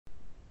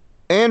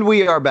And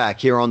we are back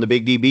here on the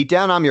Big D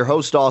Beatdown. I'm your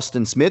host,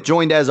 Austin Smith,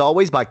 joined as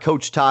always by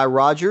Coach Ty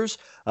Rogers.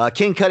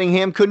 Ken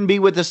Cunningham couldn't be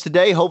with us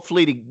today.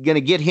 Hopefully, going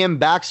to get him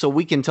back so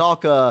we can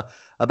talk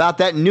about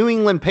that New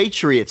England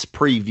Patriots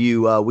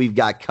preview we've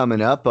got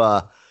coming up.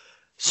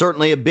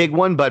 Certainly a big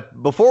one.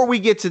 But before we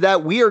get to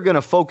that, we are going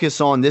to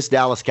focus on this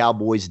Dallas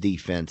Cowboys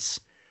defense,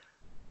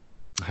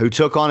 who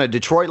took on a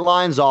Detroit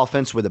Lions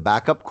offense with a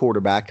backup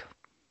quarterback,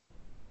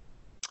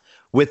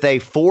 with a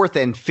fourth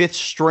and fifth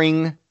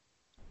string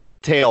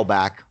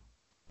tailback.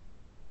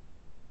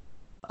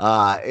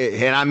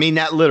 And I mean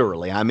that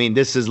literally. I mean,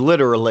 this is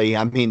literally,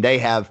 they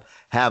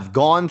have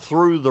gone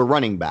through the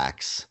running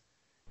backs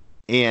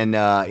in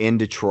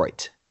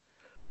Detroit.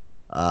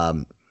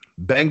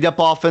 Banged up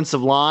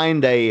offensive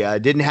line. They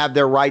didn't have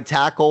their right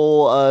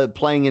tackle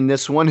playing in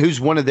this one, who's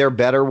one of their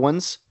better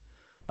ones.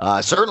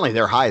 Certainly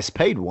their highest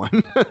paid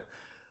one.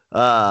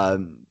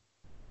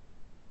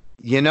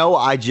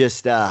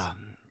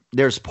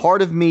 There's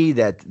part of me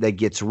that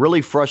gets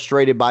really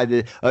frustrated by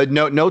the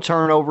no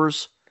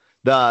turnovers.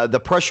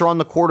 The pressure on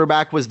the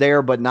quarterback was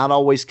there, but not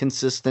always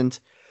consistent.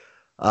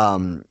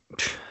 The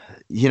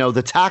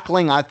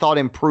tackling I thought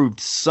improved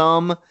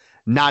some,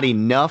 not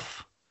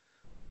enough.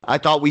 I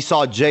thought we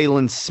saw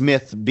Jalen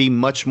Smith be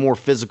much more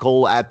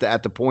physical at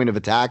the point of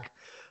attack.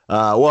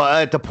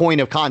 At the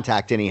point of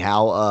contact,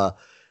 anyhow.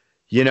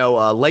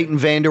 Leighton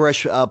Vander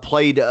Esch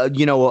played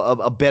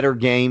a better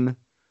game.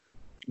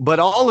 But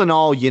all in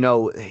all,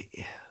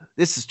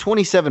 this is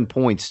 27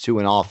 points to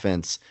an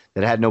offense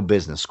that had no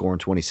business scoring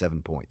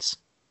 27 points.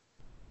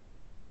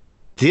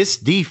 This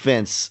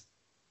defense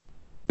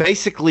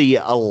basically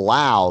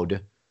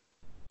allowed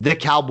the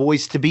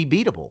Cowboys to be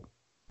beatable.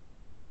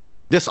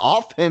 This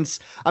offense,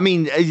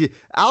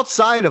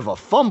 outside of a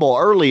fumble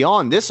early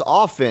on, this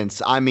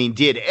offense,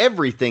 did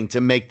everything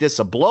to make this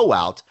a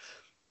blowout.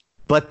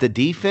 But the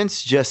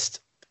defense just,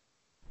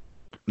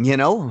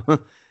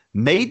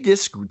 made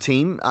this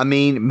team,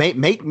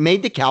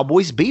 made the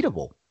Cowboys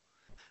beatable.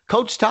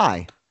 Coach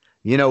Ty,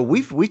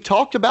 we've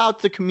talked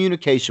about the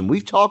communication.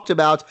 We've talked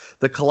about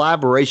the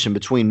collaboration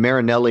between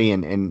Marinelli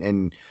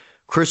and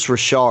Chris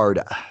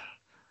Richard.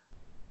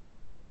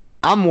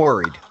 I'm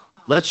worried.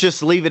 Let's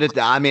just leave it at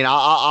that.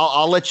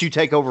 I'll let you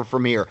take over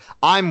from here.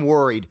 I'm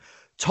worried.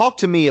 Talk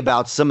to me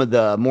about some of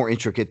the more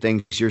intricate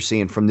things you're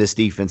seeing from this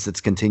defense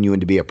that's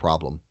continuing to be a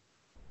problem.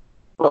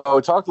 Well,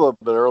 we talked a little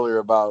bit earlier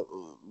about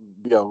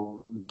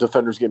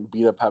defenders getting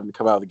beat up, having to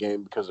come out of the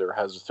game because they're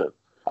hesitant.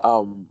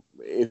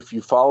 If you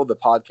follow the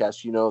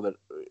podcast, you know that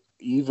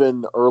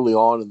even early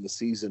on in the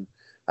season,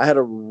 I had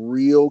a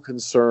real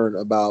concern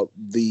about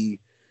the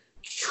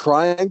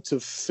trying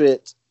to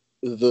fit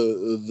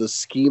the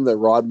scheme that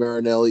Rod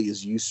Marinelli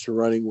is used to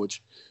running,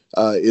 which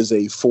is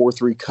a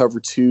 4-3 cover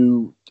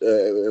 2,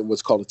 and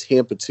what's called a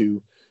Tampa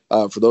 2.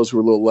 For those who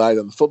are a little light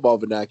on the football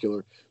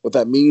vernacular, what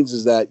that means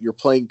is that you're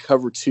playing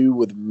cover 2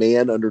 with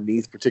man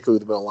underneath, particularly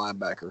the middle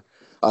linebacker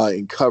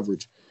in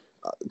coverage.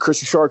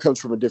 Chris Richard comes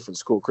from a different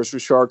school. Chris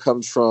Richard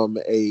comes from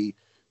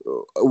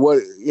what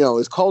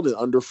is called an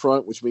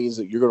underfront, which means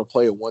that you're going to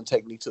play a one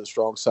technique to the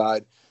strong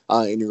side,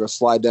 and you're going to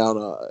slide down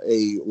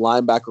a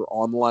linebacker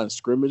on the line of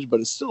scrimmage, but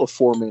it's still a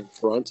 4-man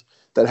front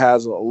that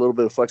has a little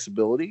bit of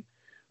flexibility.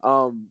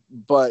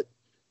 But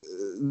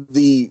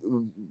the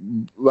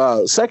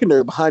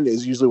secondary behind it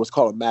is usually what's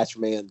called a match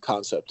man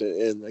concept.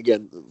 And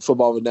again,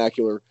 football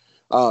vernacular,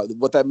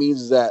 what that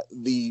means is that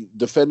the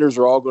defenders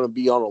are all going to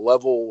be on a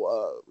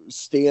level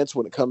stance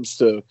when it comes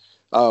to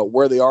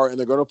where they are, and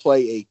they're going to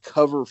play a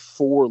cover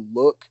 4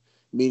 look,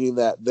 meaning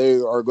that they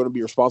are going to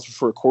be responsible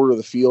for a quarter of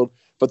the field,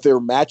 but they're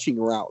matching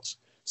routes.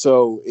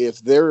 So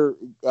if their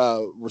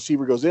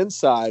receiver goes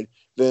inside,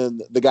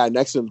 then the guy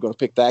next to them is going to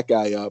pick that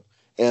guy up.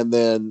 And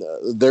then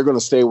they're going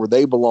to stay where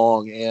they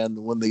belong.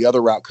 And when the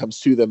other route comes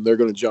to them, they're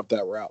going to jump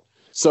that route.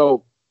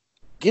 So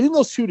getting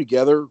those two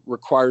together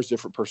requires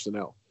different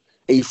personnel.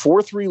 A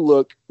 4-3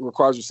 look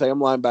requires a Sam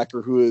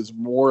linebacker who is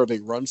more of a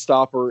run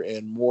stopper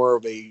and more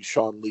of a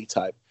Sean Lee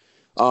type.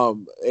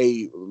 An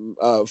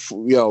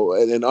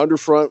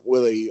underfront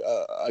with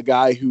a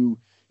guy who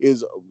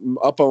is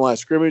up on line of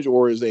scrimmage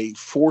or is a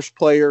force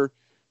player,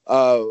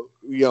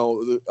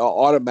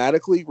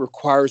 automatically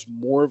requires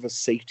more of a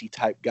safety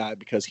type guy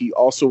because he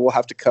also will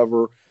have to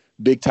cover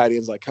big tight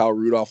ends like Kyle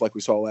Rudolph, like we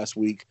saw last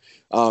week,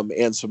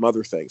 and some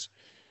other things.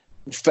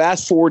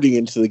 Fast forwarding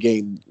into the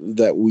game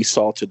that we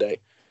saw today,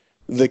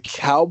 the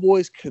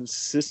Cowboys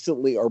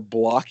consistently are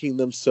blocking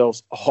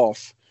themselves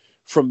off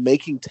from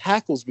making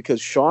tackles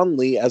because Sean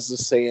Lee as the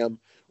Sam,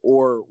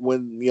 or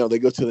when they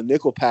go to the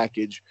nickel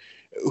package,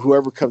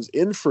 whoever comes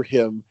in for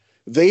him,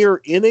 they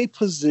are in a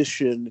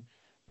position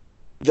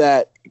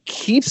that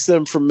keeps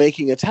them from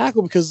making a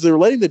tackle because they're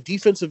letting the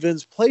defensive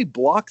ends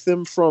block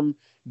them from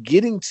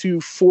getting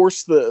to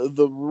force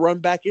the run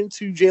back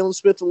into Jalen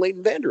Smith and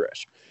Leighton Vander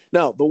Esch.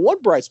 Now, the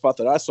one bright spot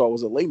that I saw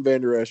was that Leighton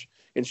Vander Esch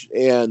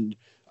and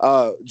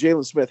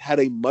Jalen Smith had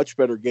a much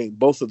better game,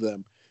 both of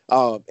them,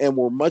 and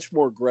were much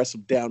more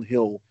aggressive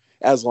downhill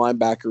as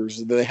linebackers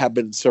than they have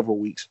been in several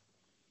weeks.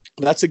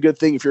 That's a good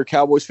thing. If you're a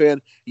Cowboys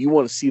fan, you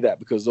want to see that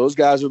because those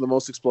guys are the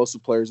most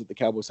explosive players that the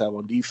Cowboys have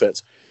on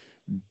defense.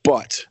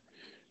 But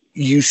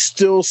you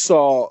still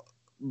saw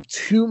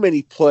too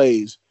many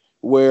plays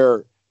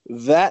where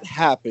that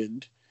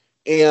happened,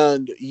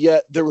 and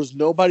yet there was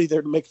nobody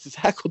there to make the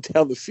tackle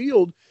down the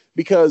field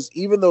because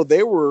even though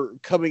they were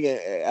coming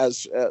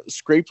as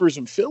scrapers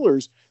and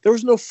fillers, there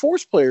was no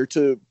force player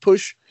to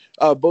push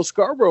Bo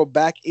Scarborough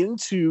back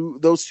into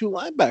those two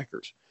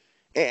linebackers.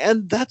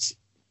 And that's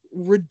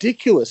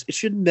ridiculous. It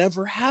should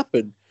never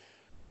happen.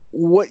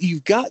 What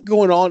you've got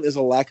going on is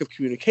a lack of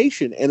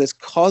communication, and it's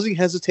causing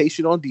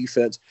hesitation on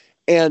defense.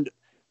 And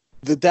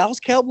the Dallas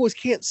Cowboys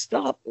can't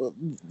stop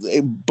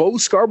Bo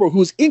Scarborough, who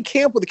was in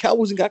camp with the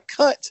Cowboys and got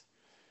cut,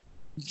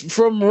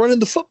 from running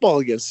the football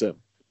against them,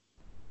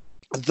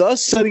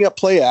 thus setting up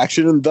play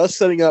action and thus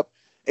setting up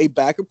a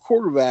backup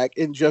quarterback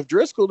in Jeff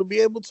Driscoll to be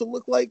able to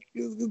look like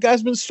the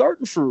guy's been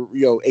starting for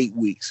 8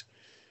 weeks.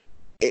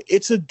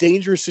 It's a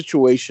dangerous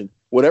situation.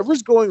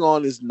 Whatever's going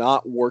on is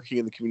not working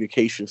in the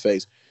communication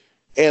phase.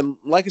 And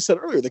like I said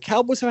earlier, the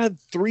Cowboys have had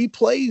 3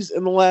 plays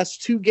in the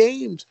last 2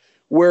 games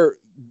where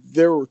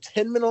there were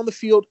 10 men on the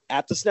field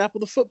at the snap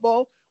of the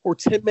football or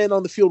 10 men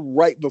on the field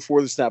right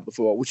before the snap of the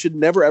football, which should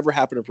never, ever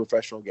happen in a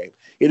professional game.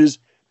 It is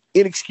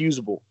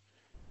inexcusable.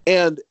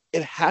 And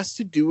it has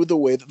to do with the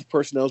way that the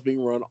personnel is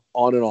being run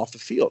on and off the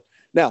field.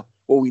 Now,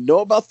 what we know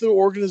about the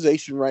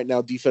organization right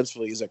now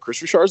defensively is that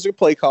Chris Richard is the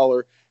play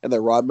caller and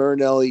that Rod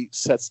Marinelli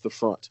sets the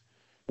front.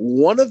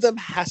 One of them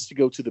has to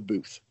go to the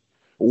booth.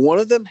 One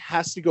of them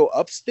has to go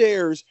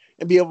upstairs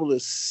and be able to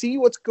see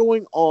what's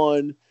going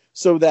on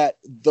so that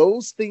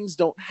those things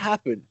don't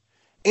happen.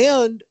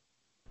 And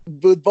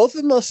with both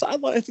of them on the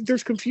sideline, I think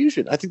there's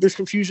confusion. I think there's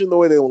confusion in the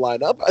way they will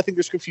line up. I think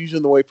there's confusion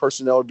in the way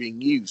personnel are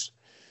being used.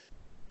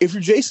 If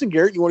you're Jason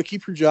Garrett and you want to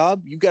keep your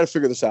job, you've got to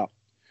figure this out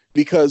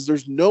because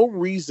there's no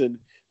reason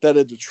that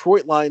a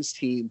Detroit Lions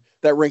team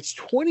that ranks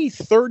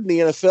 23rd in the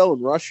NFL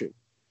in rushing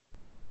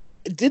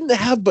didn't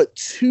have but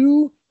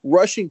 2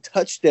 rushing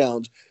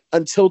touchdowns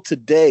until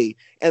today.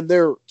 And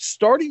their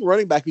starting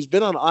running back, who's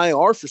been on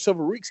IR for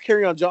several weeks,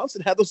 Kerryon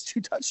Johnson, had those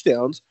 2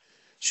 touchdowns,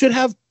 should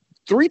have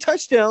 3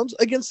 touchdowns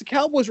against the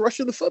Cowboys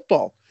rushing the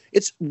football.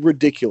 It's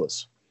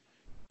ridiculous.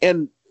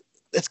 And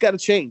it's got to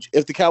change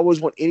if the Cowboys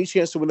want any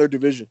chance to win their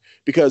division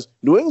because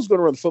New England's going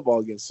to run the football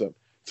against them.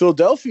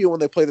 Philadelphia,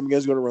 when they play them again,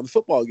 is going to run the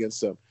football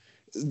against them.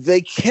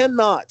 They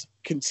cannot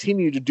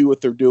continue to do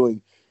what they're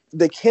doing.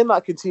 They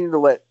cannot continue to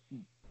let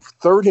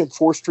 3rd and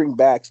 4th string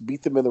backs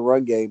beat them in the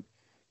run game.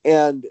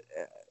 And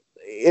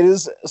it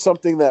is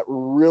something that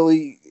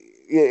really,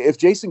 if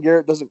Jason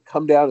Garrett doesn't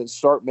come down and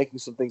start making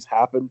some things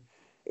happen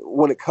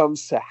when it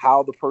comes to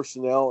how the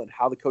personnel and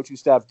how the coaching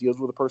staff deals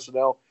with the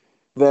personnel,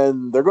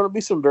 then there are going to be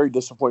some very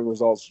disappointing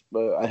results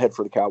ahead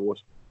for the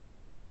Cowboys.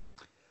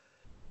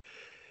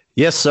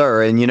 Yes,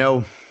 sir.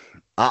 And,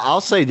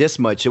 I'll say this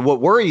much. What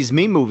worries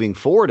me moving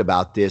forward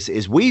about this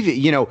is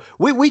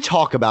we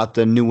talk about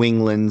the New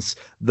Englands,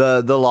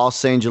 the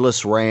Los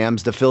Angeles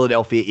Rams, the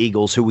Philadelphia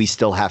Eagles, who we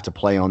still have to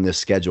play on this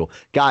schedule.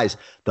 Guys,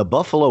 the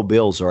Buffalo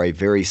Bills are a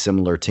very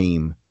similar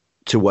team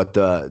to what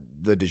the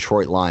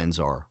Detroit Lions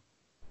are.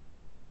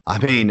 I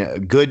mean,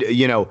 good,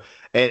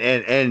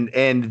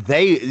 and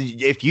they,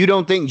 if you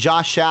don't think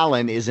Josh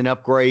Allen is an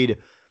upgrade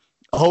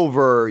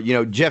over,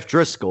 Jeff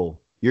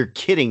Driscoll, you're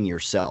kidding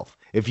yourself.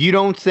 If you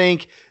don't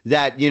think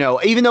that,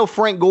 even though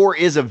Frank Gore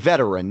is a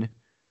veteran,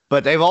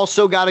 but they've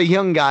also got a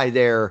young guy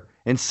there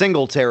in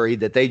Singletary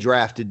that they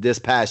drafted this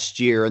past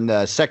year in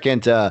the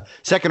second or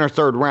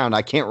 3rd round.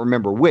 I can't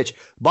remember which.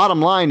 Bottom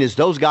line is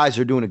those guys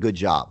are doing a good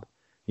job.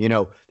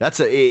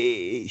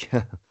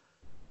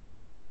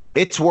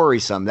 It's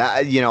worrisome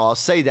that, I'll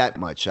say that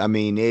much. I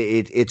mean,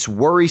 it's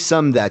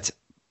worrisome that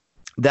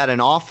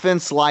an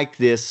offense like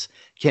this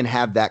can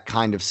have that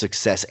kind of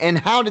success. And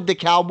how did the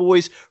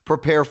Cowboys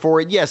prepare for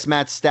it? Yes,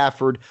 Matt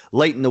Stafford,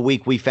 late in the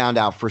week, we found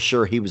out for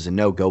sure he was a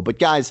no-go. But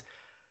guys,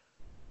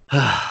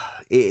 I'll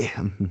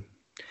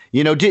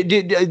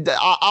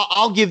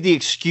give the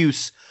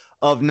excuse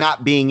of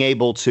not being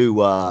able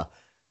to,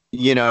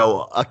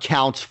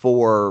 account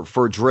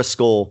for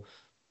Driscoll,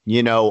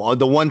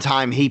 the one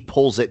time he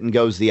pulls it and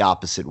goes the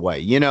opposite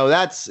way.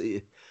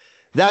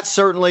 That's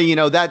certainly,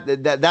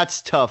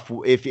 that's tough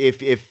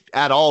if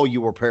at all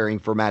you were preparing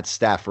for Matt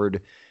Stafford,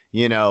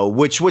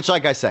 which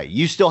like I say,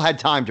 you still had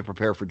time to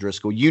prepare for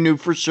Driscoll. You knew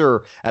for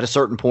sure at a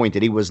certain point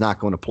that he was not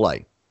going to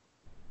play.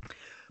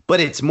 But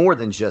it's more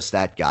than just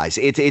that, guys.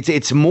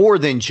 It's more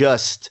than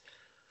just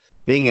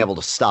being able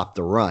to stop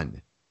the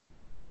run.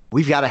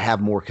 We've got to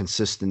have more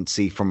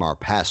consistency from our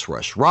pass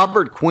rush.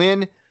 Robert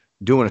Quinn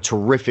doing a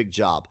terrific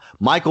job.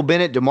 Michael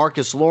Bennett,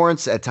 DeMarcus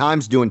Lawrence at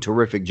times doing a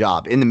terrific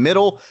job. In the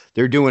middle,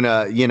 they're doing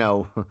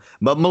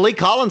but Malik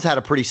Collins had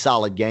a pretty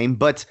solid game,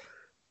 but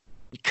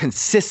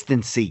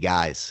consistency,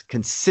 guys,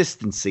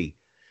 consistency.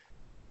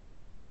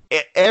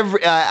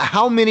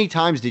 How many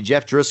times did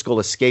Jeff Driscoll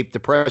escape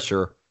the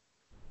pressure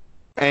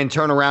and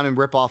turn around and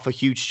rip off a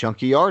huge chunk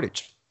of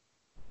yardage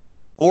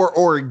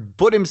or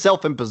put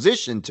himself in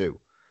position to?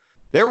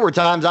 There were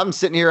times I'm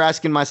sitting here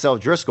asking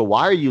myself, Driscoll,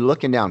 why are you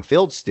looking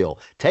downfield still?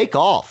 Take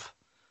off.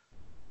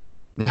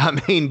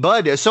 I mean,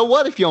 bud, so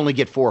what if you only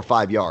get 4 or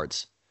 5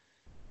 yards?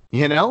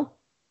 You know,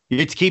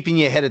 it's keeping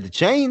you ahead of the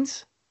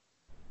chains.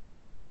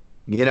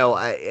 You know,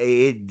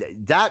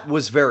 that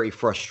was very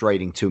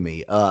frustrating to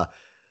me.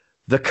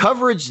 The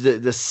coverage,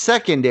 the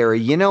secondary,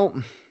 you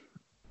know,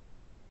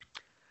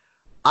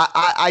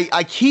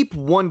 I keep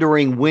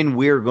wondering when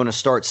we're going to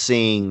start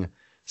seeing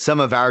some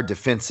of our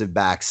defensive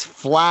backs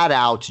flat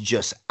out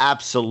just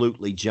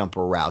absolutely jump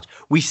a route.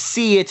 We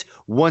see it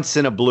once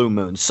in a blue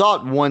moon. Saw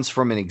it once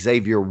from an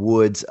Xavier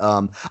Woods.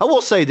 I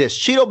will say this,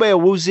 Chidobe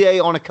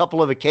Awuzie on a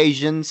couple of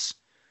occasions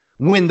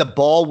when the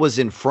ball was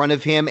in front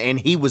of him and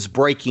he was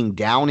breaking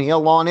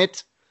downhill on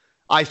it,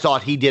 I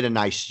thought he did a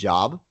nice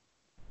job.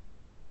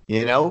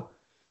 You know,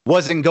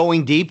 wasn't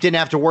going deep, didn't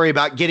have to worry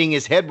about getting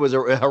his head was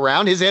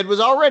around. His head was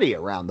already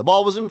around. The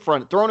ball was in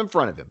front, thrown in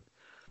front of him.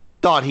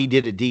 Thought he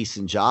did a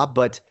decent job,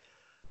 but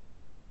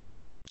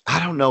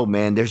I don't know,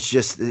 man. There's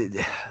just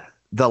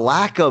the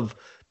lack of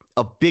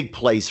a big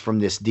plays from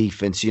this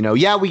defense. You know,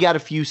 yeah, we got a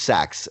few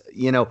sacks.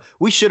 You know,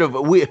 we should have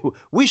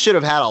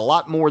had a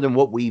lot more than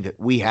what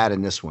we had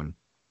in this one.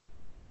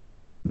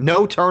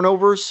 No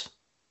turnovers.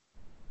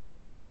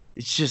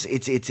 It's just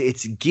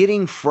it's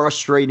getting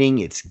frustrating.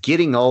 It's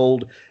getting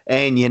old,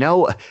 and you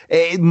know,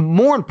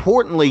 more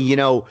importantly, you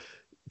know,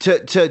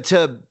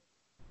 to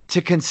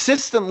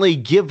consistently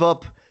give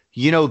up,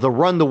 you know, the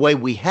run the way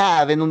we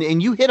have,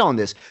 and you hit on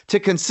this, to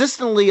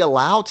consistently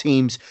allow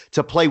teams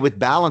to play with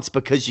balance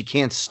because you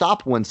can't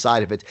stop one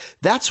side of it.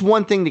 That's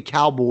one thing the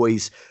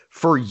Cowboys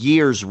for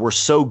years were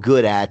so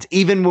good at,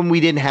 even when we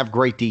didn't have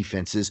great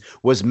defenses,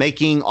 was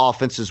making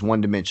offenses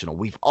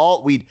one-dimensional.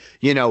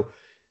 You know,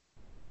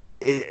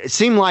 it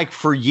seemed like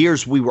for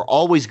years we were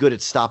always good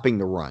at stopping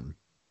the run.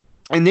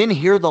 And then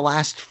here the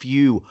last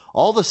few,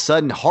 all of a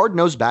sudden,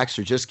 hard-nosed backs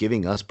are just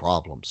giving us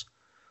problems.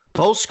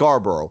 Bo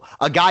Scarborough,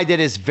 a guy that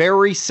is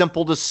very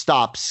simple to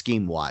stop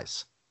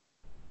scheme-wise.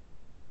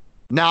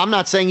 Now, I'm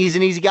not saying he's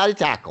an easy guy to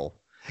tackle.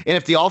 And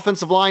if the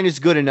offensive line is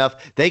good enough,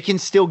 they can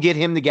still get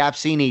him the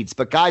gaps he needs.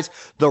 But, guys,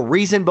 the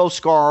reason Bo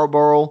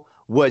Scarborough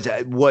was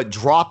what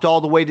dropped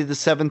all the way to the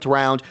 7th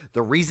round,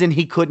 the reason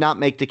he could not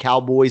make the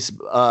Cowboys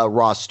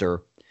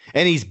roster,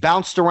 and he's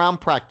bounced around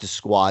practice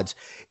squads,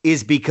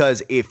 is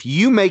because if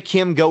you make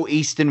him go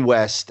east and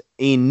west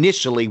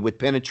initially with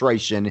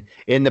penetration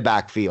in the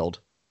backfield,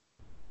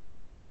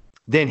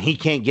 then he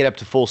can't get up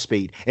to full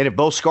speed. And if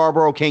Bo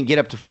Scarborough can't get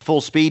up to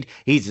full speed,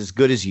 he's as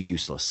good as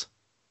useless.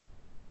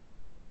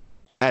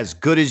 As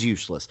good as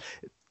useless.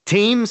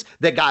 Teams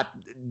that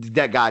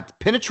got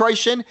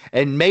penetration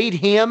and made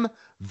him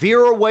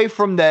veer away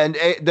from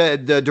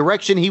the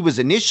direction he was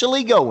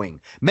initially going,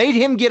 made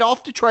him get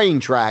off the train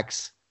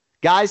tracks,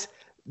 guys,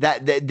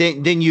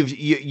 then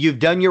you've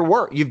done your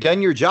work. You've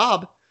done your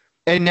job.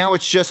 And now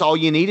it's just all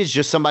you need is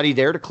just somebody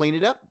there to clean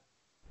it up.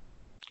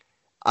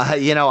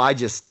 You know,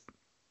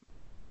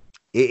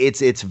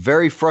 it's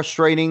very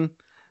frustrating.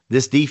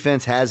 This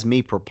defense has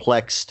me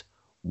perplexed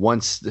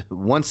once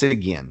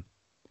again.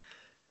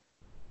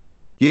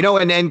 You know,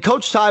 and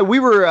Coach Ty, we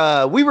were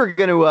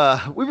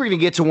gonna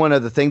get to one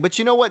other thing, but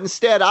you know what?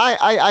 Instead,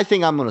 I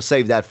think I'm gonna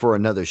save that for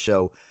another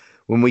show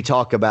when we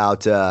talk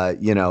about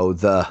you know,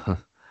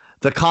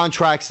 the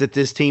contracts that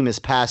this team has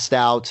passed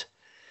out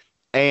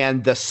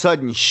and the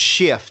sudden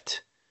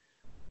shift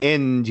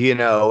in, you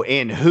know,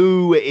 in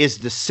who is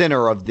the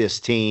center of this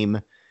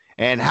team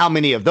and how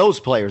many of those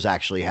players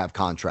actually have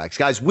contracts.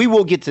 Guys, we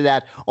will get to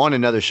that on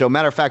another show.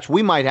 Matter of fact,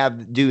 we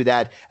might do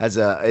that as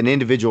an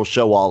individual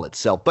show all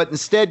itself. But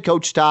instead,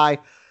 Coach Ty,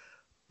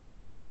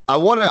 I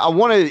want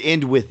to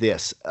end with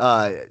this.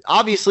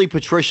 Obviously,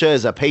 Patricia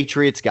is a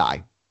Patriots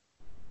guy.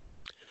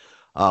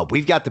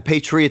 We've got the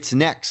Patriots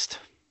next.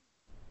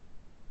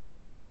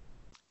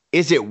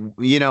 Is it,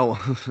 you know,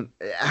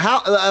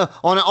 how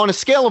on a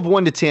scale of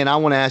 1 to 10, I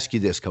want to ask you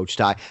this, Coach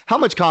Ty. How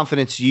much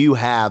confidence do you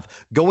have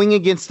going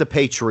against the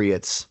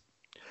Patriots,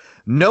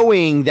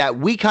 knowing that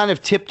we kind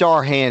of tipped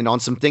our hand on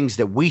some things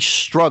that we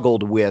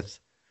struggled with,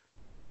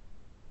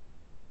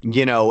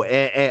 you know,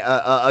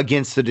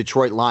 against the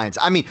Detroit Lions?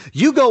 I mean,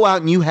 you go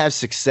out and you have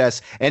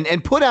success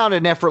and put out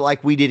an effort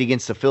like we did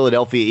against the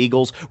Philadelphia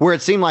Eagles, where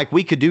it seemed like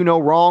we could do no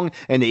wrong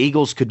and the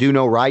Eagles could do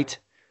no right.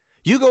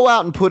 You go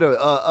out and put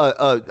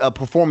a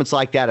performance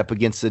like that up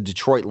against the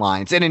Detroit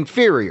Lions, an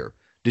inferior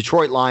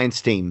Detroit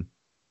Lions team,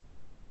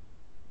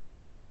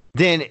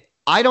 then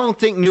I don't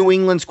think New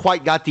England's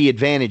quite got the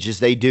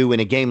advantages they do in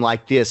a game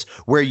like this,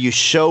 where you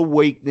show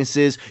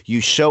weaknesses,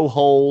 you show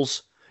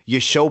holes, you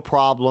show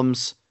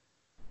problems,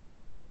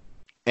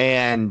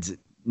 and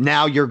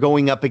now you're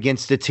going up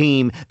against a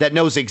team that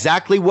knows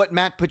exactly what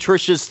Matt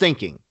Patricia's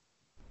thinking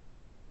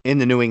in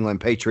the New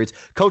England Patriots.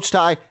 Coach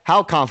Ty,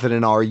 how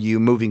confident are you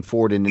moving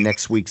forward into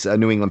next week's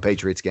New England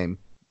Patriots game?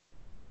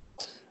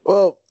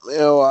 Well, you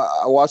know,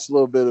 I watched a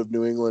little bit of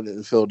New England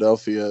and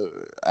Philadelphia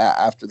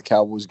after the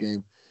Cowboys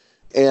game.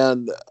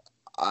 And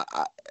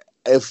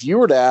if you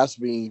were to ask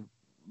me,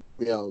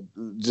 you know,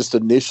 just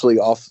initially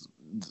off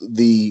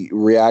the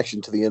reaction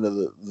to the end of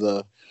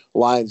the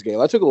Lions game.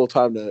 I took a little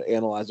time to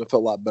analyze. I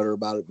felt a lot better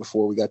about it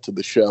before we got to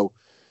the show.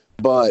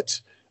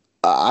 But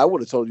I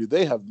would have told you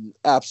they have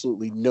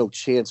absolutely no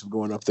chance of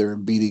going up there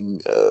and beating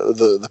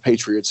the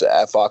Patriots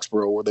at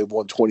Foxborough, where they've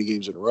won 20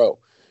 games in a row.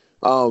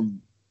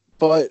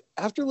 But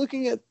after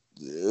looking at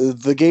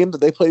the game that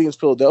they played against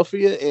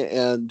Philadelphia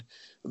and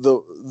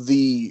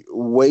the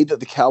way that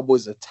the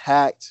Cowboys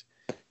attacked,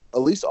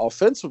 at least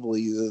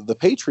offensively, the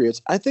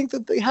Patriots, I think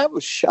that they have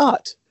a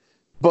shot.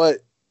 But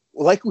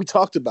like we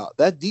talked about,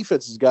 that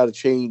defense has got to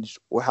change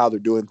how they're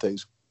doing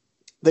things.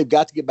 They've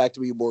got to get back to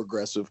being more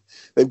aggressive.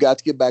 They've got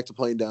to get back to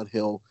playing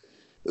downhill.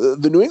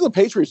 The New England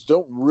Patriots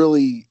don't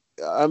really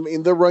 – I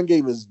mean, their run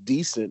game is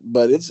decent,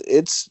 but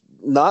it's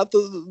not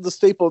the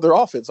staple of their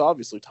offense,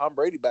 obviously. Tom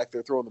Brady back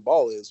there throwing the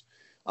ball is.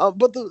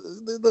 But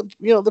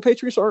the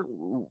Patriots aren't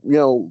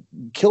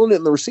killing it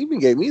in the receiving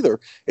game either.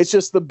 It's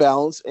just the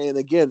balance, and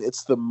again,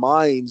 it's the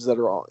minds that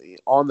are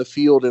on the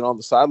field and on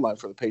the sideline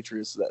for the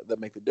Patriots that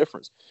make the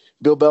difference.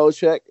 Bill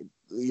Belichick,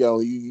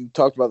 you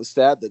talked about the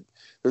stat that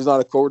there's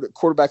not a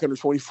quarterback under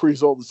 24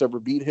 years old that's ever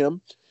beat him.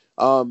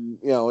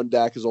 And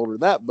Dak is older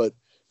than that, but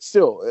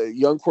still,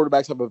 young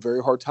quarterbacks have a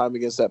very hard time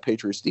against that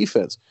Patriots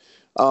defense.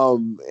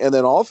 And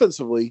then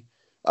offensively,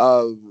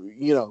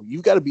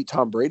 you've got to beat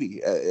Tom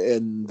Brady,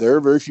 and there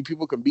are very few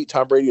people can beat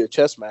Tom Brady in a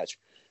chess match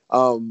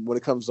when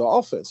it comes to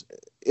offense.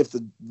 If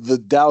the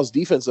Dallas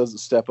defense doesn't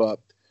step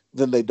up,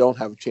 then they don't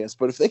have a chance.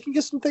 But if they can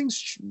get some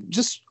things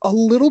just a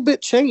little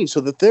bit changed so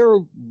that they're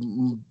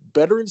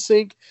better in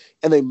sync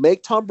and they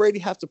make Tom Brady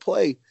have to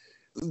play,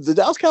 the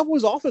Dallas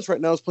Cowboys offense right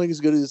now is playing as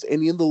good as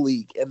any in the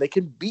league, and they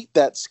can beat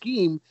that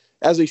scheme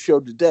as they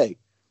showed today.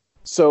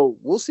 So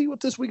we'll see what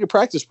this week of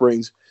practice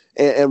brings,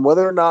 and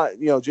whether or not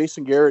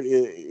Jason Garrett,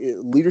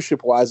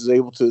 leadership-wise, is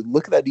able to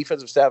look at that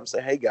defensive staff and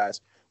say, "Hey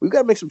guys, we've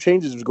got to make some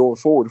changes going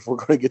forward if we're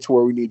going to get to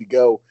where we need to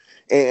go,"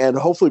 and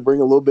hopefully bring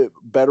a little bit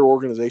better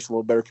organization, a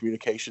little better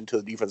communication to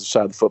the defensive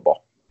side of the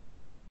football.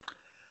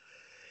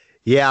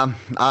 Yeah,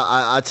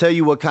 I tell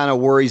you what kind of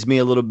worries me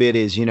a little bit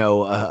is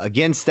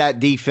against that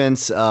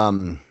defense,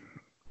 to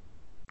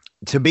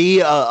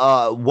be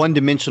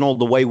one-dimensional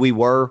the way we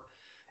were.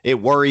 It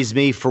worries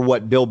me for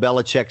what Bill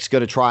Belichick's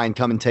going to try and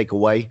come and take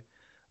away.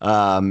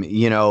 For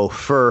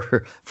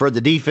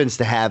the defense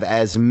to have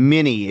as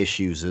many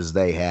issues as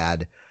they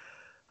had,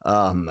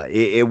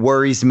 it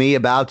worries me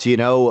about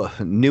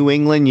New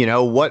England.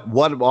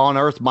 What on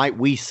earth might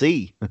we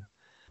see?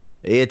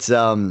 It's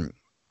guys,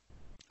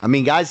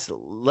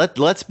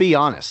 let's be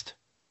honest.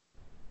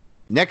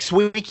 Next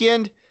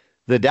weekend,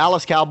 the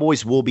Dallas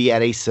Cowboys will be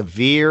at a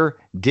severe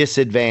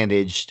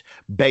disadvantage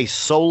based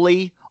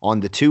solely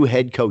on the two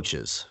head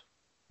coaches.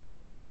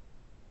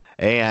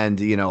 And,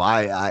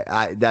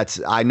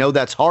 I know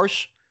that's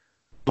harsh,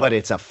 but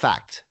it's a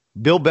fact.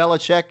 Bill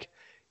Belichick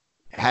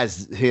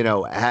has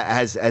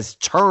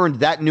turned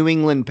that New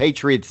England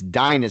Patriots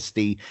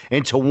dynasty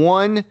into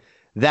one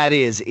that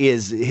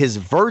is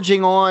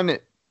verging on,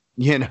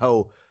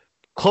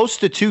 close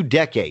to 2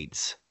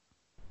 decades.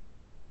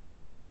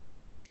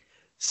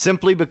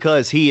 Simply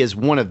because he is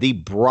one of the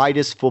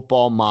brightest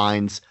football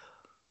minds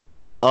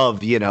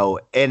of,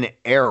 an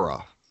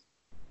era.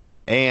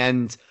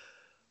 And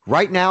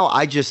right now,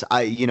 I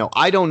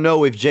don't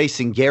know if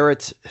Jason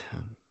Garrett,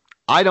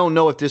 I don't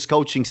know if this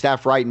coaching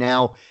staff right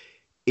now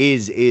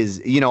is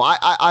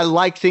I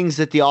like things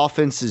that the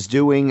offense is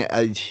doing.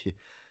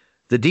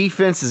 The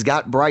defense has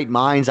got bright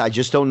minds. I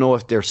just don't know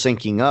if they're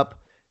syncing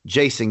up.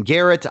 Jason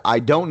Garrett, I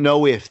don't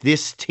know if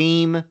this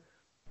team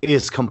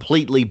is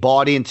completely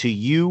bought into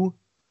you,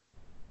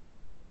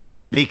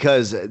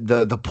 because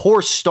the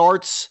poor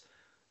starts,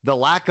 the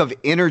lack of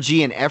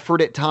energy and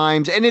effort at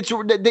times, and it's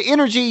the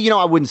energy,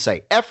 I wouldn't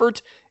say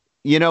effort,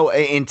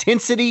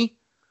 intensity,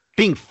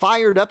 being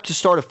fired up to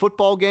start a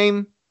football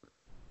game.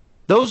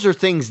 Those are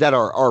things that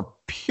are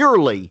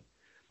purely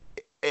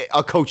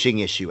a coaching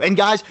issue. And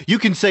guys, you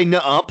can say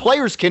no,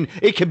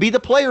 it can be the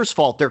players'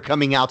 fault they're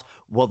coming out.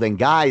 Well then,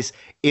 guys,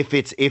 if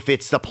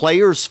it's the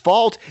players'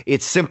 fault,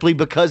 it's simply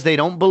because they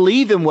don't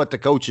believe in what the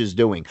coach is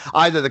doing.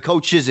 Either the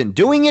coach isn't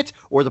doing it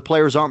or the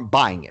players aren't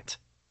buying it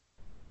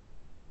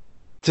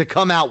to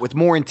come out with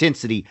more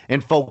intensity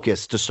and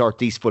focus to start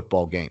these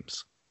football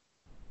games.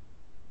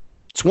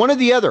 It's one or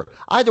the other.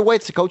 Either way,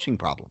 it's a coaching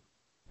problem.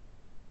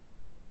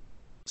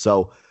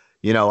 So,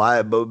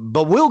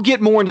 but we'll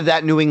get more into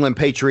that New England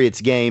Patriots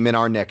game in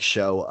our next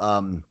show.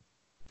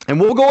 And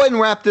we'll go ahead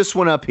and wrap this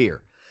one up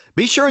here.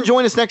 Be sure and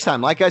join us next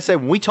time. Like I said,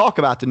 when we talk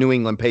about the New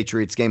England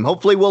Patriots game,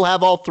 hopefully we'll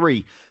have all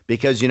three,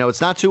 because,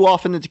 it's not too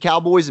often that the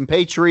Cowboys and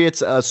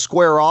Patriots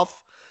square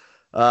off,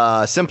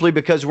 simply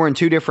because we're in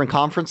two different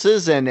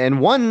conferences, and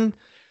one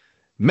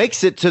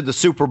makes it to the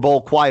Super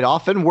Bowl quite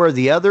often, where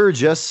the other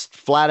just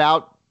flat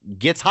out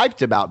gets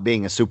hyped about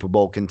being a Super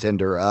Bowl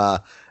contender.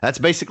 That's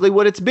basically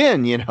what it's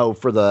been,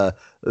 for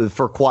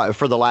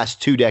the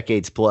last 2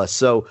 decades plus.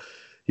 So,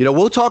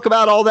 We'll talk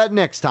about all that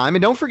next time.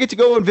 And don't forget to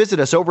go and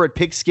visit us over at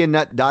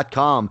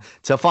pigskinnut.com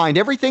to find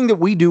everything that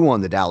we do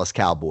on the Dallas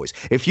Cowboys.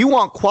 If you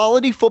want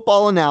quality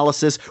football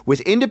analysis with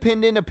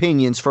independent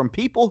opinions from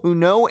people who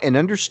know and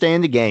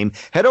understand the game,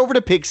 head over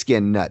to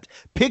Pigskin Nut.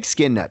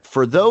 Pigskin Nut,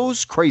 for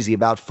those crazy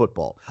about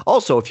football.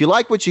 Also, if you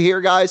like what you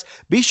hear, guys,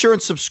 be sure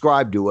and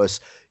subscribe to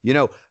us.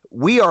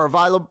 We are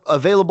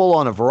available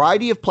on a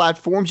variety of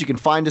platforms. You can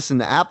find us in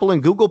the Apple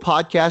and Google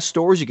podcast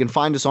stores. You can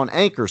find us on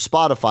Anchor,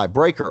 Spotify,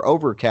 Breaker,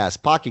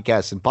 Overcast, Pocket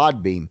Cast, and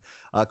Podbean.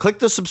 Click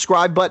the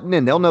subscribe button,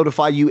 and they'll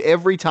notify you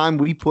every time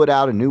we put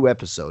out a new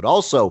episode.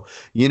 Also,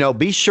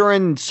 be sure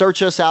and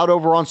search us out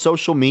over on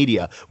social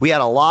media. We had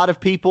a lot of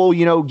people,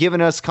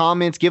 giving us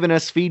comments, giving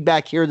us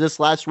feedback here this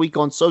last week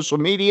on social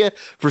media.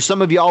 For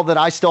some of y'all that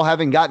I still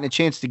haven't gotten a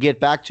chance to get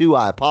back to,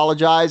 I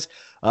apologize.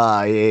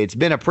 It's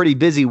been a pretty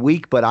busy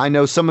week, but I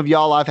know some of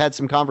y'all I've had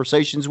some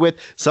conversations with.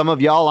 Some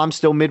of y'all I'm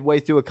still midway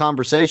through a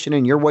conversation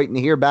and you're waiting to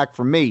hear back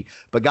from me.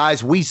 But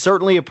guys, we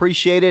certainly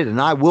appreciate it,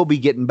 and I will be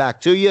getting back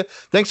to you.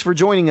 Thanks for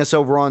joining us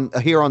over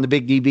here on the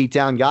Big D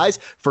Beatdown, guys.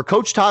 For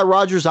Coach Ty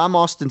Rogers, I'm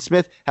Austin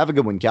Smith. Have a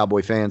good one,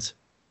 Cowboy fans.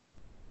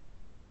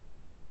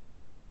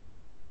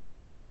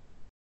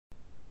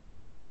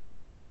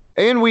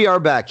 And we are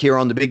back here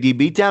on the Big D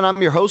Beatdown.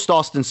 I'm your host,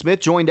 Austin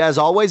Smith, joined as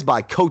always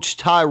by Coach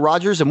Ty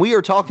Rogers, and we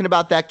are talking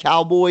about that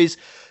Cowboys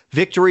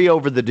victory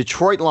over the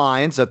Detroit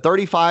Lions, a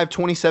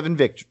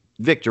 35-27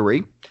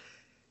 victory.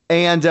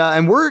 And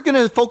we're going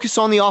to focus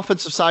on the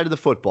offensive side of the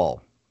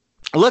football.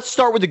 Let's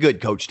start with the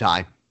good, Coach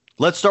Ty.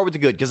 Let's start with the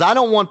good, because I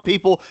don't want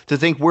people to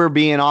think we're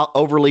being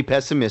overly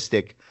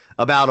pessimistic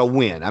about a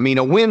win. I mean,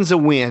 a win's a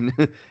win,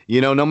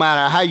 no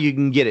matter how you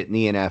can get it in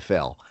the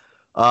NFL.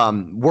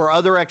 Were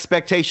other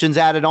expectations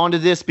added onto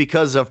this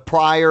because of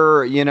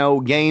prior,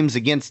 games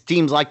against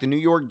teams like the New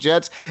York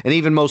Jets and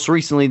even most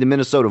recently the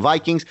Minnesota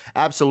Vikings?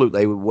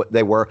 Absolutely,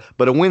 they were,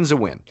 but a win's a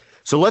win.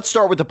 So let's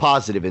start with the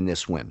positive in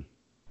this win.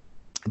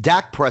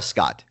 Dak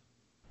Prescott.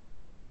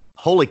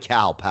 Holy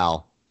cow,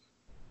 pal.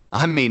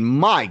 I mean,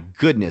 my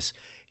goodness.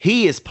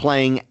 He is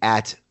playing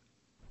at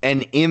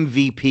an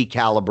MVP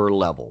caliber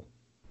level.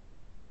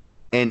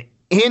 An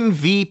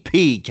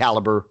MVP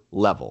caliber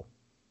level.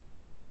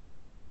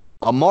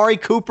 Amari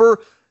Cooper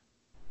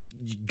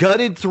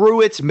gutted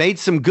through it, made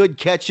some good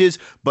catches,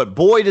 but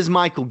boy does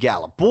Michael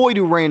Gallup, boy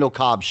do Randall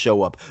Cobb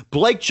show up.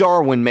 Blake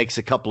Jarwin makes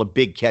a couple of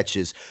big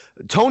catches.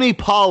 Tony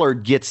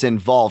Pollard gets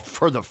involved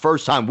for the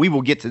first time. We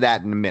will get to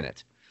that in a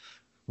minute.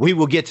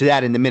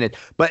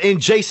 But in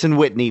Jason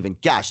Witten even,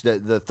 gosh,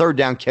 the third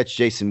down catch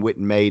Jason Witten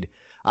made,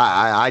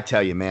 I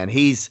tell you, man,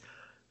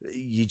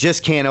 you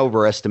just can't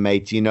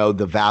overestimate,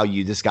 the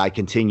value this guy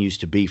continues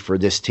to be for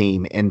this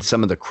team in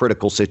some of the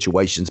critical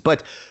situations.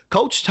 But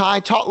Coach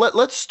Ty,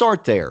 let's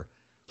start there.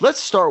 Let's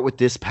start with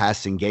this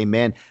passing game,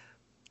 man.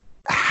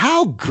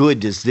 How good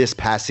does this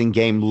passing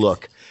game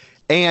look?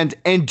 And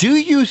do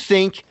you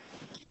think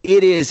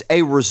it is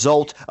a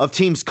result of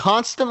teams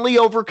constantly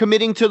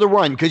overcommitting to the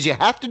run? Because you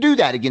have to do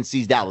that against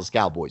these Dallas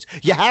Cowboys.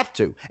 You have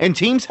to. And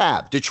teams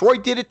have.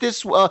 Detroit did it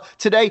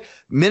today.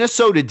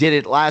 Minnesota did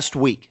it last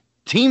week.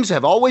 Teams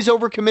have always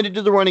overcommitted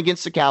to the run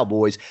against the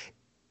Cowboys.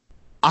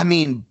 I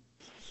mean,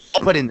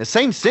 but in the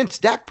same sense,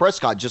 Dak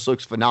Prescott just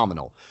looks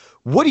phenomenal.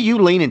 What do you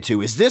lean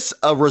into? Is this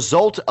a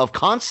result of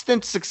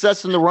constant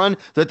success in the run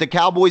that the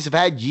Cowboys have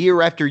had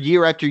year after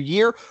year after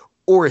year?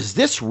 Or is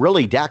this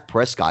really Dak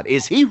Prescott?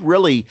 Is he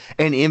really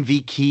an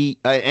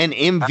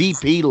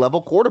MVP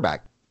level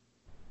quarterback?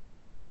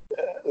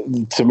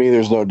 To me,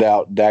 there's no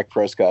doubt Dak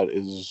Prescott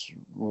is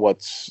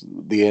what's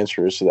the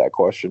answer is to that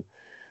question.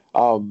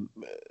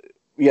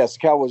 Yes, the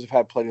Cowboys have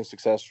had plenty of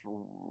success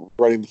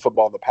running the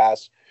football in the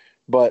past.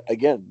 But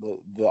again,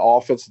 the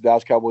offense the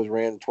Dallas Cowboys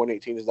ran in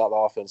 2018 is not the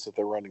offense that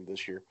they're running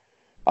this year.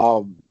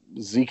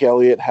 Zeke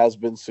Elliott has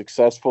been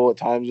successful at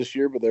times this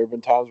year, but there have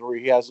been times where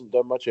he hasn't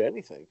done much of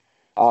anything.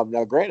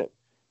 Now, granted,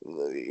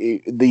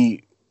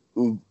 the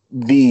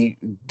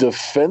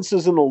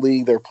defenses in the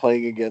league they're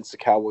playing against the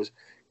Cowboys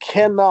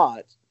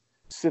cannot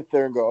sit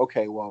there and go,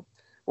 okay, well,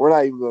 we're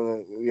not even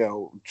going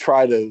to,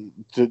 try to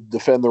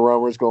defend the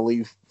run. We're just going to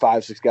leave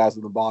 5-6 guys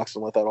in the box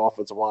and let that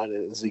offensive line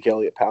and Zeke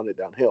Elliott pound it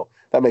downhill.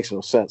 That makes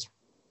no sense.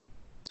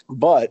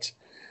 But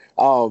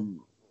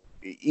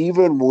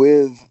even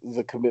with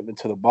the commitment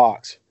to the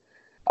box,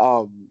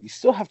 you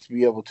still have to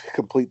be able to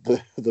complete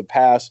the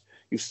pass.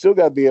 You've still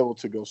got to be able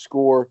to go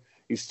score.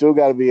 You've still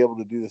got to be able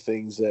to do the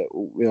things that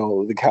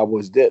the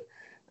Cowboys did.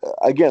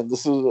 Again,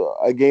 this is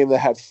a game that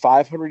had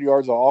 500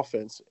 yards of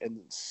offense, and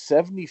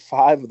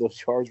 75 of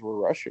those yards were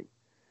rushing.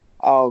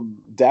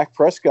 Dak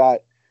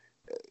Prescott,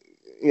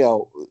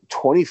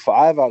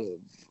 25 out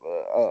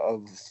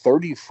of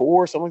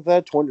 34, something like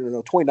that.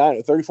 29 out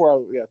of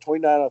 34.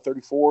 29 out of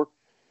 34.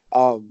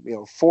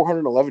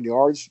 411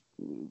 yards.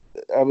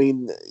 I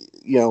mean,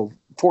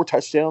 4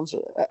 touchdowns.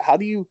 How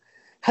do you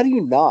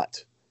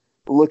not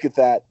look at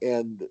that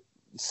and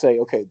say,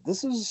 okay,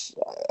 this is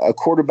a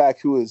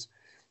quarterback who is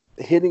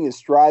hitting his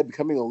stride,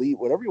 becoming elite,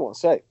 whatever you want to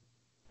say.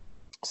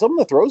 Some of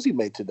the throws he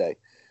made today,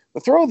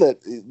 the throw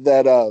that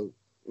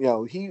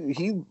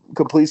he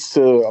completes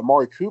to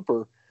Amari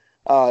Cooper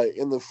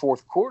in the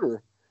fourth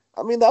quarter.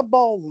 I mean, that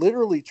ball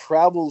literally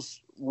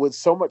travels with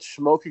so much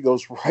smoke, it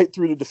goes right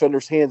through the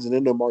defender's hands and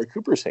into Amari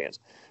Cooper's hands.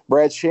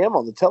 Brad Sham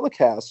on the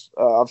telecast,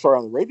 on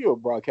the radio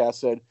broadcast,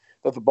 said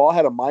that the ball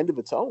had a mind of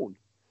its own.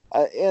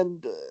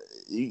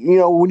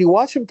 When you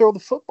watch him throw the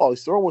football,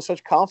 he's throwing with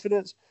such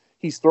confidence.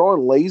 He's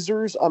throwing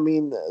lasers. I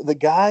mean, the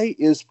guy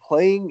is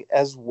playing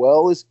as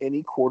well as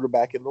any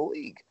quarterback in the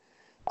league.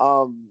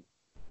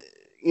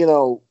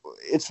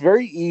 It's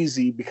very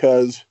easy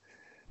because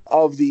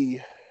of the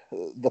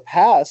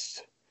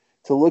past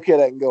to look at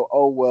it and go,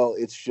 oh, well,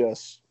 it's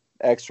just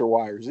X or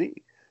Y or Z.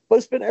 But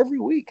it's been every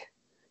week.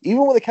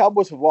 Even when the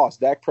Cowboys have lost,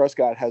 Dak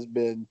Prescott has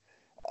been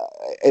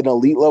an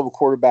elite level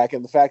quarterback.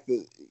 And the fact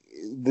that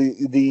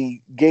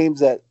the games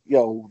that,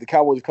 the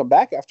Cowboys have come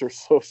back after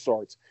slow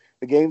starts,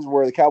 the games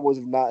where the Cowboys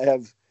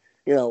have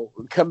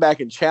come back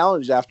and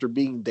challenged after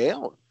being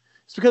down,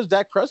 it's because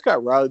Dak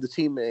Prescott rallied the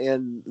team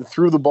and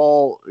threw the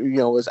ball,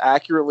 as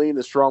accurately and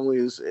as strongly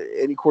as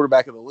any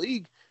quarterback in the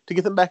league to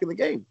get them back in the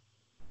game.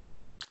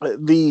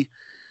 The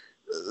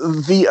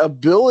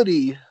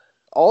ability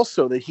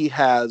also that he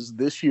has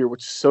this year,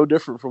 which is so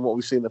different from what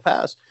we've seen in the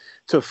past,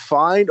 to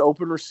find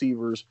open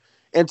receivers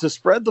and to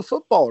spread the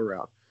football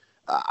around.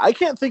 I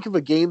can't think of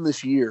a game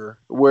this year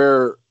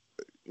where,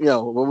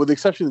 with the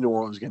exception of the New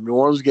Orleans game. New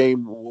Orleans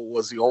game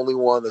was the only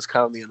one that's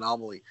kind of the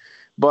anomaly.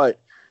 But,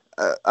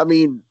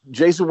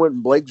 Jason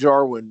Witten, Blake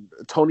Jarwin,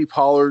 Tony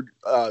Pollard,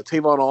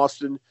 Tavon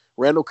Austin,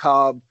 Randall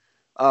Cobb,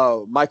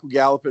 Michael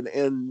Gallup,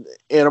 and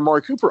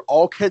Amari Cooper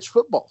all catch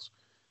footballs.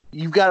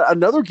 You've got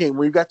another game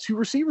where you've got two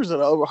receivers at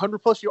over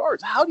 100-plus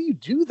yards. How do you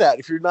do that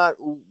if you're not,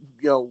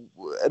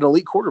 an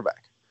elite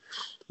quarterback?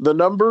 The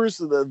numbers,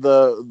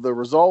 the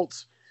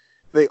results,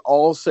 they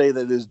all say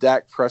that it is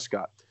Dak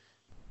Prescott.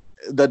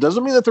 That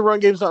doesn't mean that the run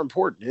game is not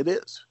important. It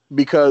is.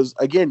 Because,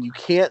 again, you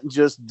can't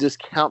just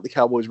discount the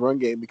Cowboys' run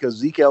game because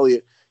Zeke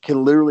Elliott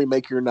can literally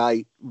make your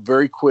night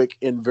very quick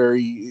and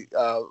very,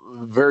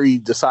 very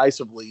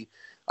decisively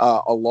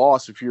a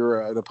loss if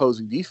you're an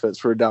opposing defense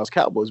for the Dallas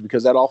Cowboys,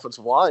 because that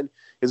offensive line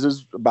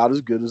is about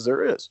as good as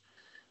there is.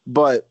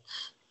 But,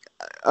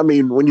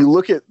 when you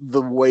look at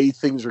the way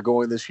things are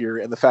going this year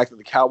and the fact that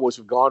the Cowboys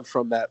have gone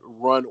from that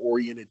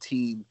run-oriented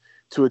team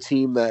to a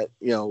team that,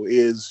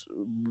 is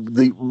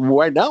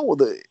right now,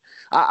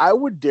 I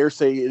would dare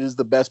say it is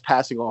the best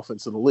passing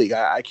offense in the league.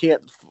 I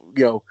can't,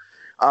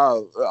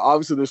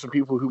 obviously there's some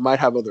people who might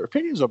have other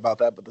opinions about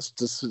that, but the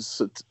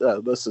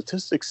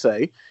statistics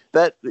say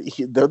that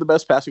they're the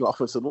best passing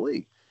offense in the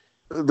league.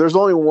 There's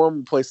only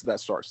one place that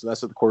starts, and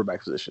that's at the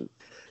quarterback position.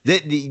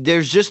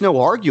 There's just no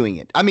arguing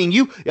it.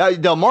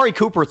 The Amari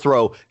Cooper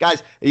throw,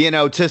 guys,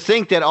 to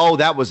think that,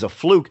 that was a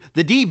fluke.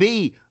 The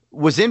DB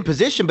was in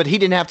position, but he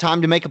didn't have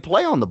time to make a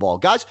play on the ball.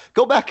 Guys,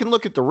 go back and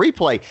look at the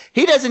replay.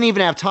 He doesn't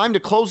even have time to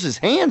close his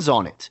hands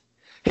on it.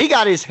 He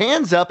got his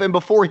hands up, and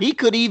before he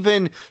could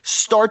even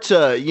start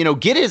to,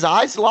 get his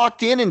eyes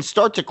locked in and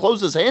start to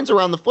close his hands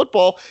around the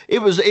football,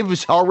 it was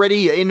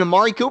already in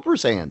Amari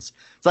Cooper's hands.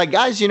 It's like,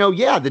 guys, the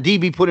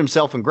DB put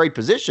himself in great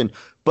position,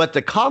 but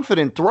the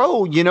confident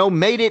throw,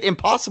 made it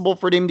impossible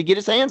for him to get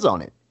his hands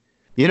on it.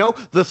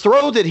 The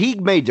throw that he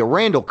made to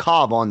Randall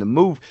Cobb on the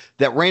move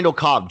that Randall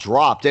Cobb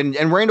dropped, and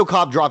Randall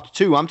Cobb dropped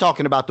two. I'm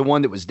talking about the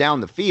one that was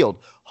down the field.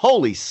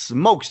 Holy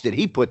smokes, did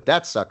he put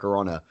that sucker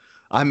on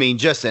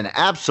just an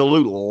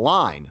absolute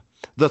line.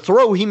 The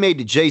throw he made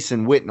to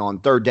Jason Witten on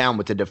third down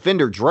with the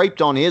defender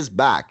draped on his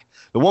back,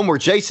 the one where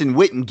Jason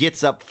Witten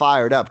gets up,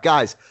 fired up.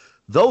 Guys,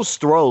 those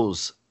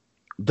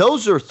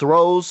are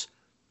throws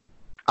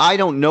I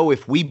don't know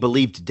if we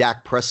believed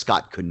Dak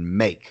Prescott could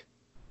make.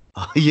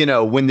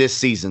 When this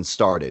season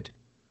started.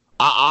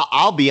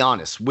 I'll be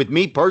honest. With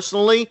me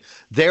personally,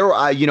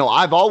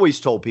 I've always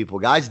told people,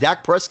 guys,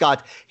 Dak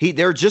Prescott,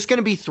 there are just going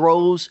to be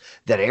throws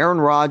that Aaron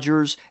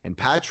Rodgers and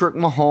Patrick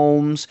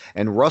Mahomes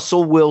and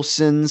Russell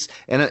Wilson's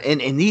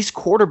and these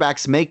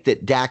quarterbacks make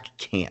that Dak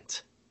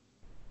can't.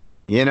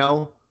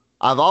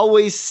 I've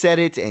always said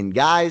it, and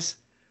guys,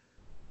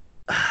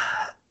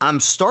 I'm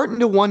starting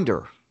to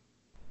wonder.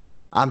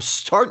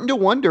 Is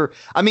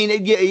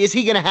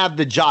he going to have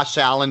the Josh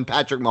Allen,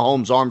 Patrick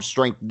Mahomes arm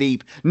strength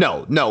deep?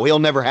 No, he'll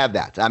never have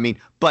that.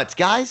 But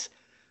guys,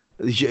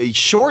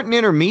 short and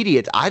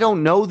intermediate, I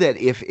don't know that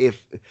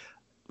if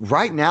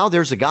right now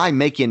there's a guy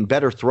making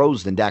better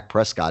throws than Dak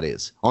Prescott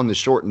is on the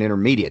short and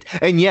intermediate.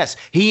 And yes,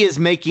 he is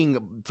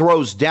making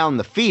throws down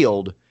the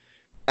field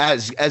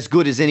as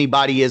good as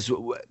anybody is.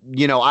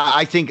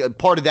 I think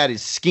part of that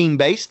is scheme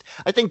based.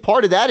 I think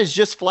part of that is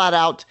just flat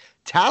out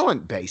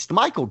talent based.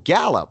 Michael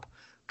Gallup,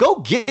 go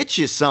get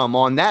you some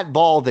on that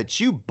ball that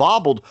you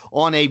bobbled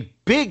on a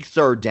big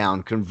third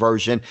down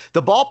conversion.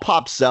 The ball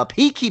pops up.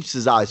 He keeps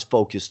his eyes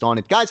focused on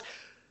it. Guys,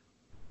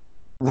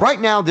 right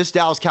now, this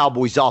Dallas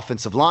Cowboys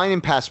offensive line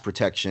and pass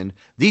protection,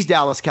 these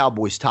Dallas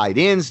Cowboys tight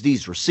ends,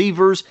 these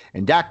receivers,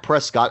 and Dak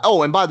Prescott.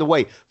 Oh, and by the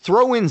way,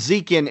 throw in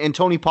Zeke and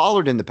Tony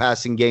Pollard in the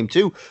passing game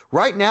too.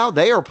 Right now,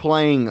 they are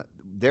playing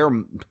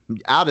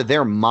out of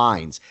their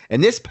minds.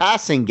 And this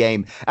passing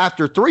game,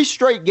 after 3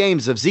 straight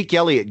games of Zeke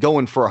Elliott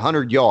going for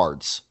 100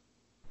 yards,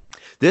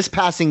 this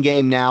passing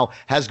game now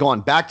has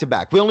gone back to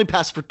back. We only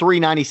passed for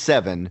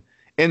 397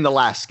 in the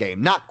last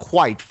game. Not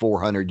quite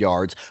 400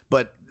 yards,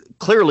 but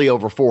clearly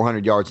over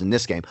 400 yards in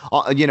this game. 2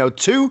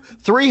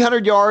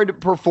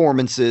 300-yard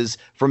performances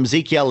from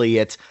Zeke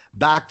Elliott,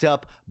 backed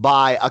up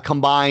by a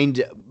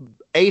combined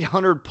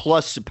 800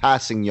 plus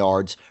passing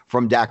yards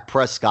from Dak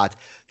Prescott.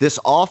 This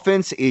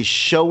offense is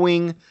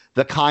showing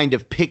the kind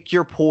of pick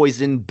your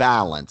poison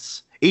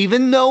balance.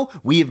 Even though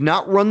we have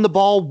not run the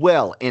ball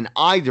well in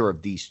either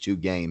of these 2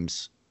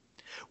 games,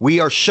 we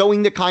are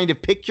showing the kind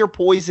of pick your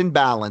poison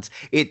balance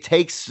it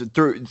takes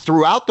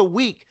throughout the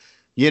week,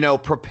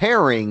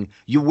 preparing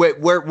you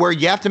where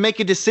you have to make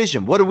a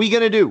decision. What are we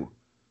going to do?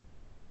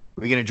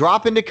 Are we going to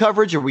drop into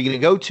coverage? Are we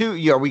going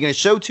to are we going to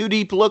show 2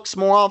 deep looks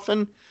more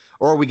often?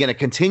 Or are we going to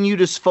continue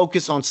to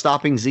focus on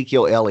stopping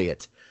Ezekiel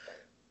Elliott?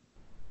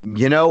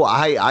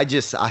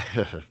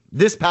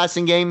 This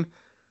passing game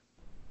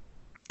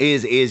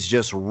is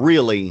just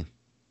really,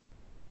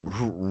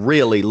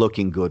 really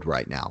looking good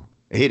right now.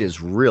 It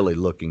is really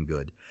looking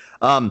good.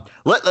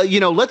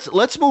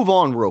 Let's move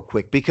on real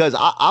quick, because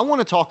I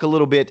want to talk a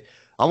little bit.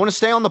 I want to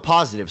stay on the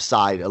positive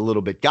side a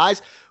little bit,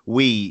 guys.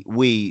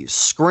 We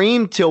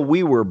screamed till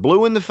we were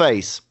blue in the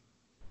face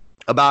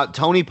about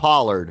Tony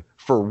Pollard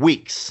for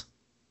weeks.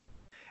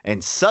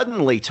 And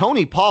suddenly,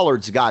 Tony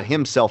Pollard's got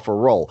himself a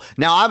role.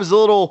 Now, I was a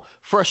little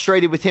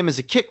frustrated with him as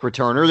a kick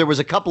returner. There was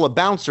a couple of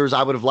bouncers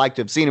I would have liked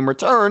to have seen him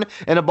return,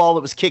 and a ball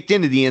that was kicked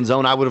into the end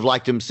zone, I would have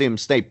liked to see him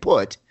stay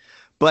put.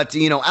 But,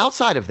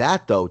 outside of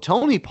that, though,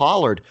 Tony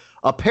Pollard,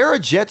 a pair of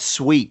jet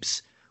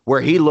sweeps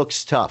where he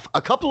looks tough,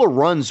 a couple of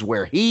runs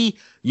where he,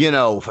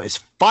 is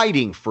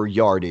fighting for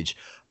yardage,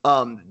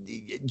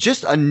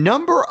 just a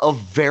number of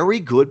very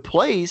good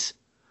plays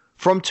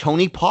from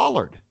Tony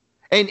Pollard.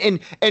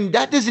 And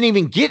that doesn't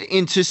even get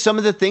into some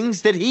of the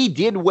things that he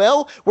did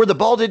well, where the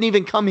ball didn't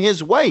even come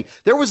his way.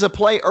 There was a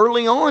play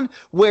early on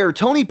where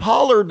Tony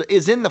Pollard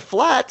is in the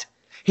flat.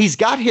 He's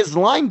got his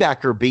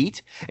linebacker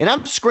beat, and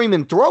I'm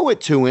screaming, throw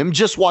it to him,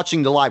 just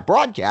watching the live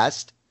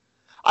broadcast.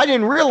 I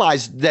didn't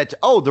realize that,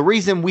 the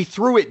reason we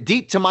threw it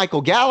deep to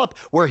Michael Gallup,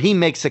 where he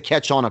makes a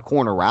catch on a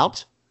corner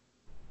route,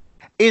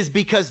 is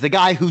because the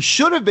guy who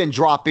should have been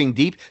dropping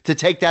deep to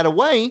take that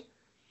away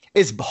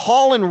is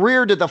hauling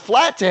rear to the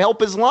flat to help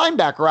his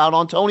linebacker out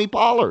on Tony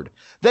Pollard.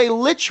 They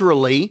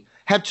literally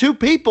have 2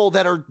 people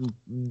that are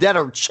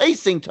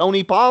chasing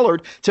Tony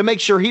Pollard to make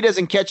sure he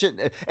doesn't catch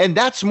it. And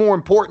that's more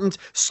important.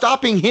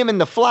 Stopping him in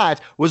the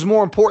flat was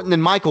more important than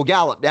Michael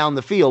Gallup down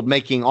the field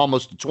making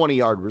almost a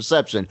 20-yard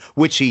reception,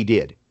 which he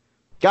did.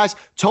 Guys,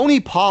 Tony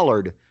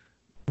Pollard,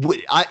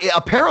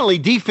 apparently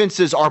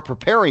defenses are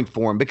preparing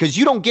for him, because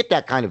you don't get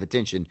that kind of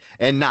attention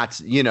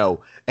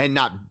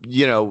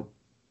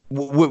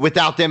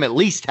without them at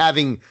least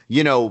having,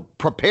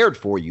 prepared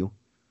for you.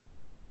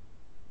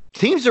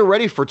 Teams are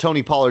ready for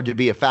Tony Pollard to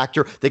be a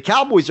factor. The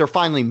Cowboys are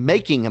finally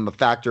making him a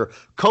factor.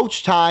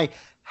 Coach Ty,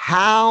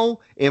 how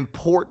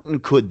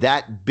important could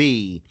that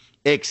be,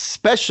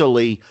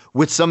 especially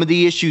with some of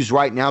the issues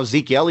right now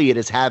Zeke Elliott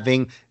is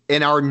having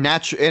in our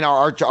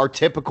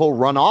typical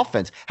run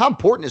offense? How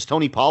important is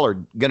Tony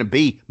Pollard going to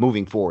be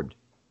moving forward?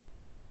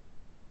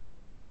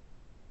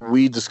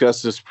 We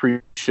discussed this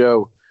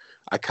pre-show.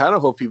 I kind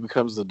of hope he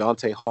becomes the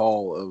Dante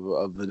Hall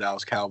of the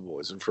Dallas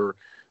Cowboys. And for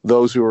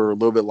those who are a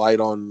little bit light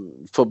on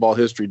football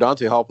history,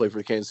 Dante Hall played for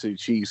the Kansas City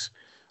Chiefs.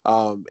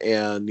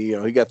 And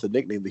he got the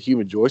nickname the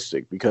Human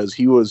Joystick because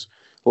he was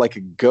like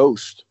a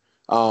ghost,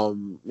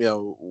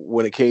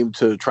 when it came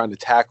to trying to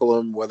tackle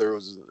him, whether it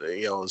was,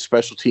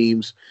 special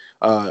teams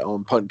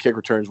on punt and kick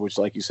returns, which,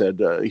 like you said,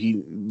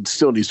 he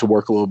still needs to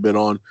work a little bit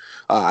on.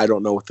 I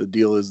don't know what the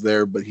deal is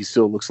there, but he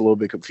still looks a little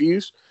bit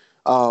confused.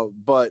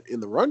 But in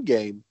the run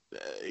game,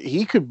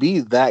 he could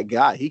be that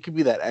guy. He could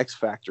be that X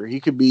factor.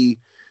 He could be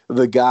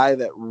the guy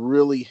that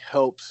really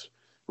helps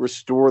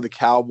restore the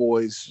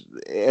Cowboys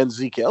and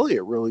Zeke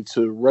Elliott really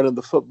to running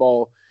the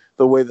football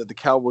the way that the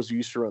Cowboys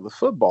used to run the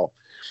football.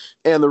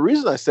 And the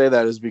reason I say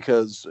that is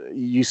because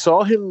you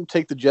saw him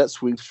take the jet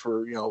sweeps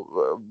for,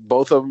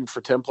 both of them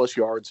for 10 plus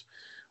yards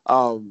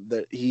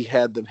that he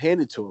had them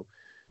handed to him.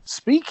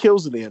 Speed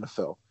kills in the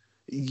NFL.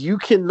 You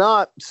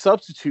cannot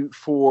substitute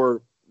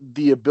for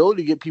the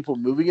ability to get people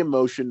moving in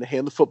motion, to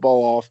hand the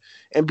football off,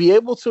 and be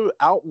able to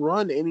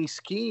outrun any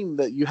scheme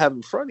that you have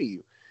in front of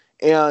you.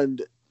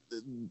 And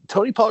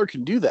Tony Pollard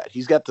can do that.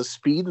 He's got the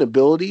speed and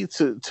ability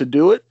to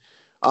do it.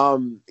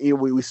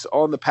 We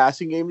saw in the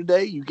passing game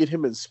today, you get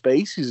him in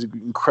space, he's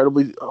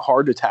incredibly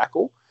hard to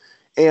tackle.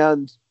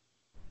 And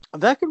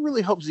that could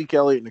really help Zeke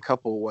Elliott in a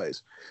couple of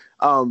ways.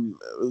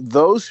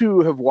 Those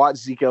who have watched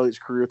Zeke Elliott's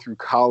career through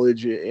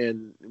college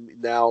and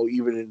now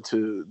even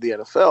into the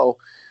NFL,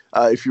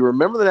 if you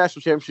remember the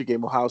national championship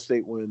game Ohio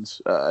State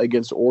wins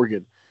against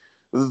Oregon,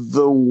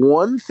 the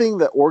one thing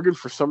that Oregon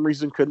for some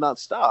reason could not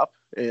stop,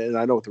 and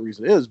I know what the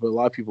reason is, but a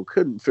lot of people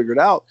couldn't figure it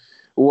out,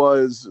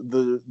 was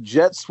the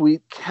jet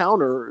sweep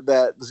counter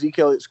that Zeke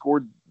Elliott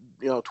scored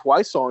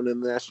twice on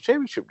in the national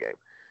championship game.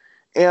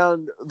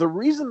 And the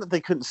reason that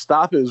they couldn't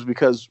stop it is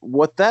because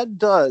what that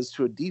does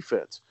to a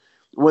defense,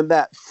 when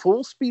that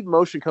full speed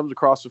motion comes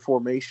across the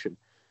formation,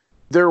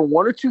 there are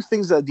one or two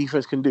things that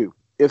defense can do.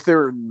 If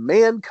they're in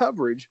man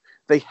coverage,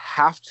 they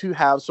have to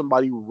have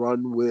somebody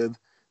run with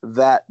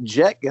that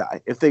jet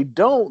guy. If they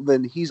don't,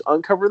 then he's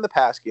uncovering the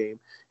pass game.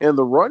 And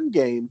the run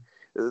game,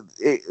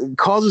 it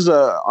causes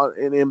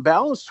an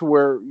imbalance to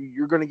where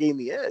you're going to gain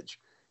the edge.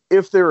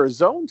 If they're a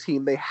zone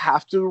team, they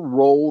have to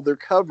roll their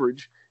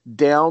coverage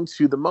down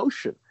to the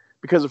motion,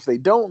 because if they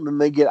don't, then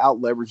they get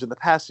out leveraged in the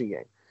passing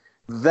game.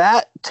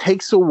 That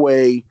takes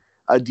away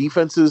a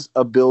defense's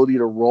ability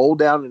to roll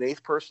down an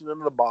eighth person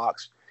into the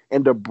box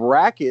and to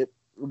bracket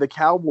the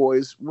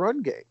Cowboys'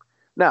 run game.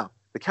 Now,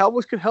 the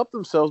Cowboys could help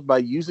themselves by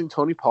using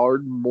Tony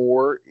Pollard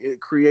more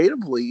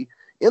creatively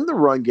in the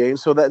run game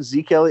so that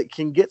Zeke Elliott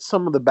can get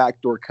some of the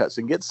backdoor cuts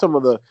and get some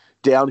of the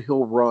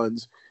downhill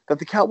runs that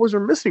the Cowboys are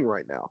missing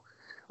right now.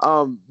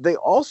 They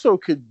also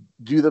could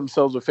do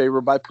themselves a favor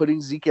by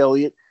putting Zeke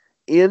Elliott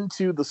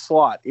into the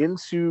slot,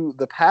 into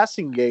the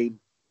passing game,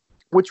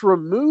 which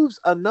removes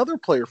another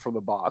player from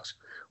the box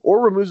or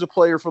removes a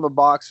player from the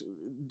box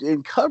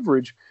in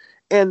coverage,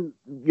 and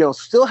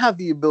still have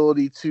the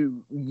ability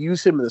to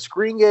use him in the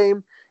screen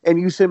game and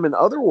use him in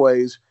other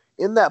ways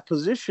in that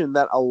position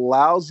that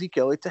allows Zeke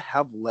Elliott to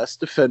have less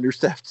defenders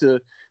to have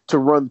to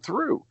run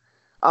through.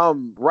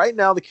 Right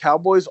now, the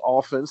Cowboys'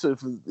 offense,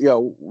 when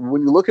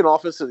you look at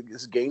offense,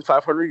 it's gained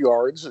 500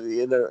 yards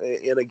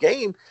in a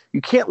game. You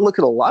can't look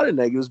at a lot of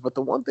negatives, but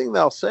the one thing that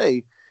I'll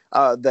say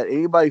that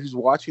anybody who's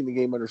watching the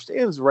game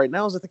understands right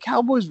now is that the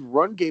Cowboys'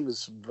 run game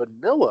is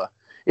vanilla.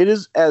 It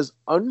is as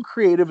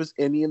uncreative as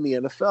any in the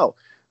NFL.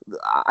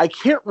 I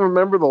can't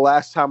remember the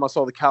last time I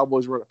saw the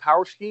Cowboys run a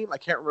power scheme. I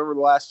can't remember the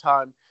last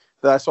time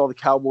that I saw the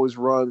Cowboys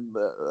run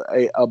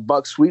a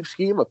buck sweep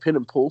scheme, a pin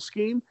and pull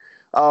scheme.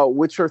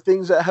 Which are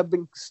things that have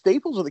been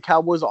staples of the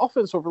Cowboys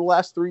offense over the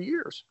last 3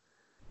 years.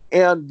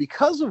 And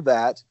because of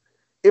that,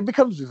 it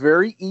becomes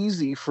very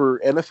easy for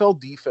NFL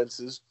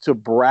defenses to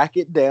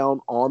bracket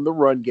down on the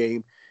run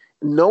game,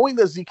 knowing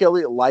that Zeke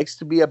Elliott likes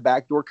to be a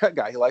backdoor cut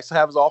guy. He likes to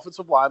have his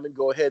offensive lineman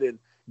go ahead and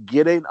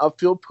get an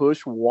upfield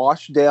push,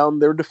 wash down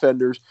their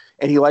defenders,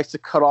 and he likes to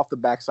cut off the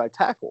backside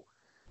tackle.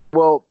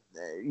 Well,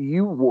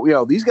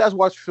 these guys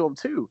watch film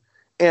too.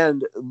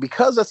 And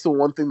because that's the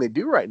one thing they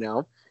do right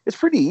now, it's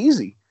pretty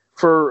easy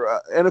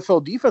for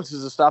NFL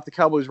defenses to stop the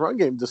Cowboys' run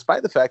game,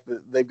 despite the fact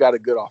that they've got a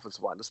good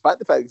offensive line, despite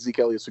the fact that Zeke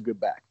Elliott's a good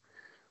back.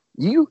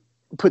 You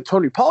put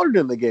Tony Pollard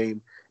in the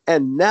game,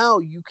 and now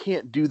you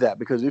can't do that,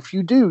 because if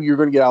you do, you're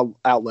going to get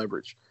out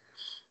leveraged.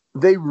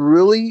 They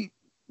really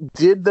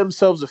did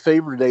themselves a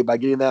favor today by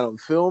getting that on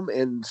film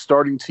and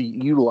starting to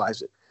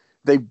utilize it.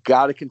 They've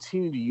got to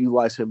continue to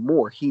utilize him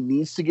more. He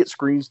needs to get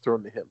screens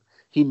thrown to him.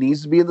 He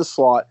needs to be in the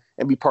slot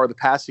and be part of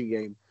the passing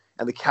game.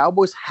 And the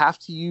Cowboys have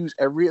to use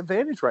every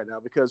advantage right now,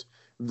 because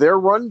their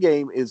run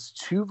game is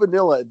too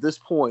vanilla at this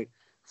point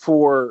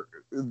for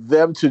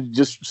them to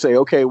just say,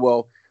 okay,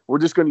 well, we're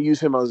just going to use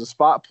him as a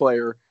spot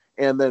player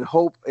and then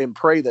hope and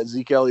pray that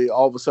Zeke Elliott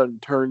all of a sudden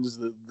turns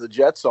the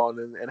Jets on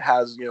and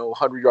has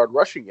 100-yard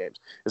rushing games.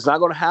 It's not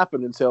going to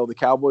happen until the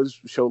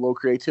Cowboys show a little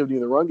creativity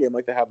in the run game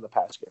like they have in the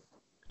past game.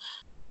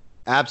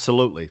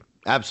 Absolutely.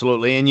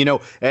 Absolutely. And,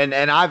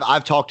 and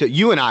I've talked to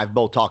you, and I've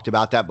both talked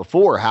about that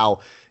before, how,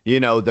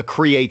 the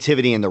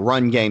creativity in the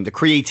run game, the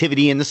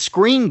creativity in the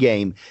screen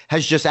game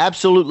has just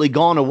absolutely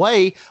gone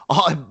away.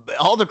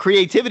 All the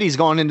creativity has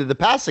gone into the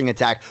passing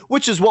attack,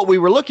 which is what we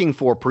were looking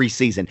for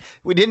preseason.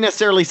 We didn't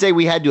necessarily say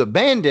we had to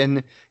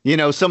abandon,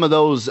 some of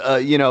those,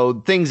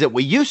 things that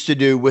we used to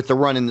do with the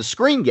run in the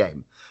screen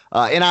game.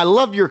 And I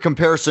love your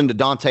comparison to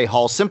Dante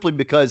Hall, simply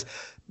because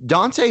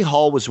Dante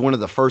Hall was one of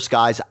the first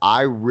guys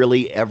I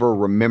really ever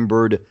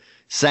remembered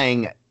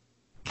saying,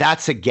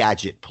 that's a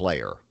gadget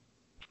player.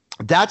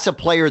 That's a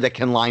player that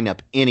can line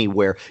up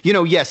anywhere.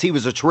 Yes, he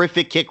was a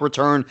terrific kick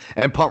return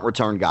and punt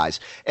return guys.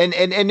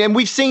 And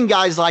we've seen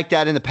guys like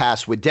that in the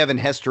past with Devin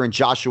Hester and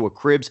Joshua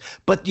Cribbs,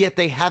 but yet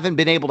they haven't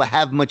been able to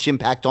have much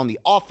impact on the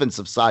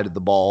offensive side of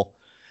the ball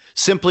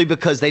simply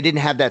because they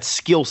didn't have that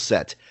skill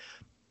set.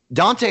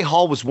 Dante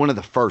Hall was one of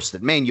the first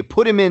that, man, you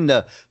put him in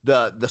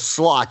the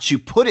slots, you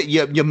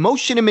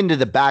motion him into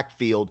the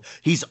backfield.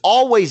 He's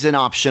always an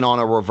option on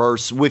a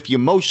reverse. If you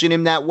motion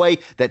him that way,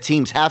 that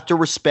teams have to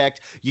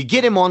respect. You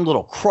get him on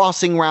little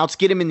crossing routes,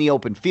 get him in the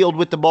open field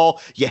with the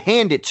ball, you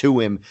hand it to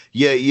him.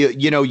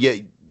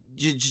 You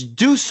just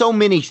do so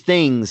many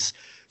things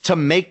to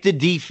make the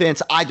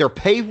defense either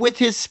pay with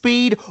his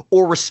speed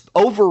or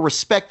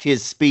over-respect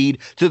his speed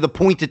to the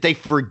point that they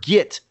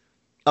forget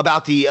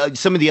about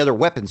some of the other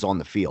weapons on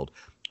the field.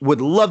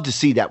 Would love to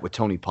see that with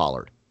Tony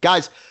Pollard.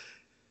 Guys,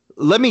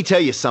 let me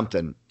tell you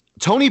something.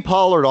 Tony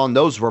Pollard on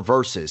those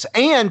reverses,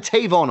 and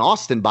Tavon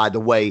Austin, by the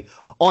way,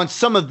 on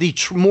some of the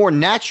more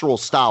natural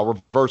style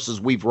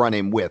reverses we've run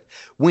him with.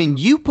 When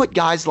you put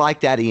guys like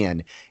that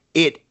in,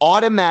 it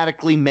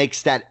automatically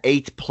makes that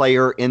eighth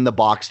player in the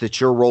box that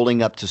you're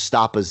rolling up to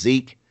stop a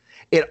Zeke.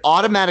 it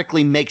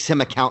automatically makes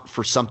him account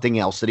for something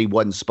else that he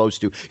wasn't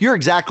supposed to. You're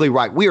exactly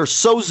right. We are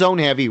so zone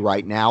heavy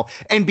right now.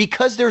 And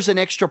because there's an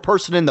extra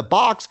person in the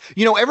box,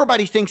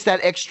 everybody thinks that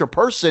extra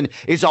person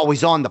is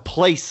always on the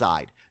play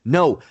side.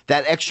 No,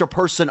 that extra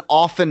person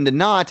often than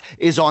not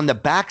is on the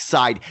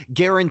backside,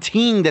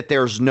 guaranteeing that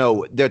there's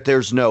no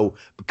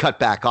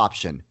cutback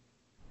option.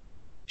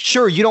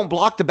 Sure, you don't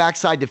block the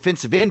backside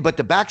defensive end, but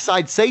the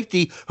backside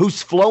safety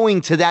who's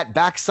flowing to that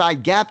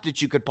backside gap that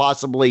he could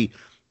possibly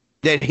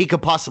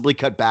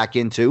cut back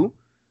into.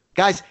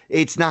 Guys,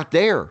 it's not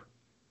there.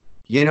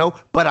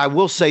 But I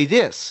will say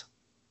this.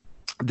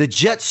 The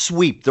jet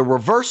sweep, the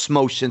reverse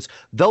motions,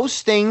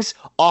 those things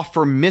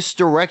offer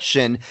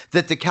misdirection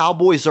that the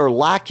Cowboys are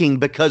lacking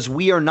because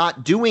we are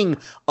not doing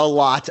a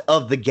lot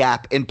of the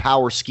gap and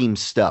power scheme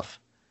stuff.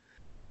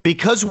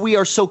 Because we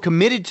are so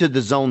committed to the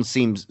zone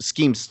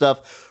scheme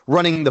stuff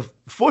running the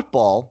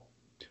football,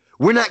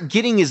 we're not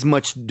getting as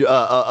much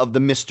of the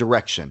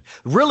misdirection.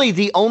 Really,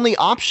 the only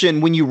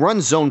option when you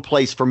run zone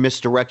plays for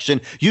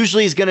misdirection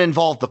usually is going to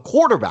involve the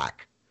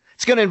quarterback.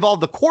 It's going to involve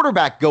the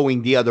quarterback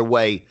going the other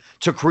way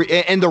to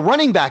create, and the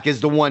running back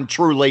is the one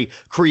truly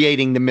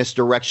creating the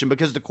misdirection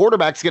because the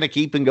quarterback's going to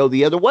keep and go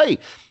the other way.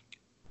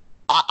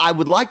 I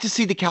would like to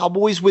see the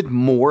Cowboys with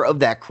more of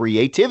that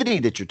creativity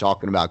that you're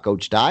talking about,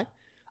 Coach Ty.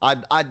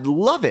 I'd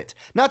love it.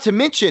 Not to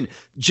mention,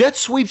 jet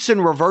sweeps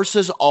and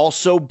reverses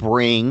also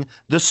bring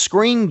the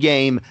screen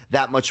game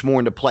that much more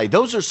into play.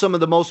 Those are some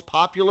of the most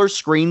popular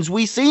screens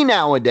we see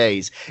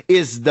nowadays.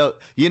 Is the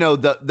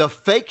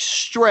fake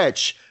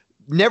stretch.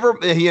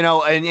 Never,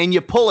 and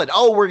you pull it.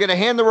 Oh, we're going to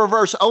hand the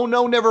reverse. Oh,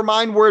 no, never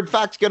mind. We're, in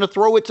fact, going to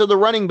throw it to the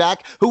running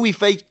back who we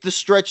faked the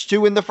stretch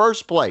to in the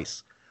first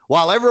place.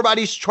 While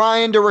everybody's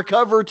trying to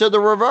recover to the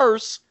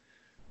reverse,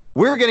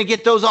 we're going to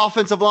get those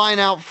offensive line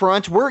out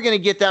front. We're going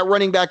to get that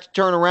running back to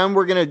turn around.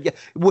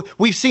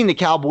 We've seen the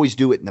Cowboys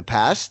do it in the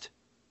past.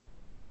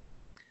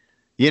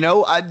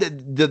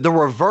 The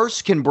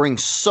reverse can bring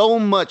so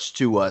much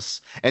to us.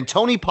 And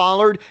Tony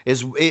Pollard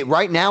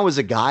right now is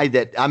a guy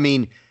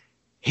that,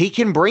 he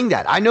can bring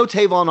that. I know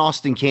Tavon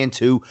Austin can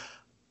too.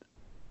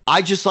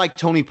 I just like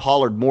Tony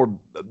Pollard more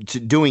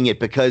doing it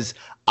because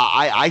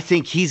I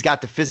think he's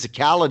got the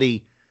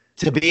physicality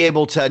to be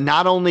able to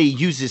not only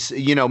use his,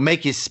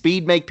 make his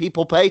speed make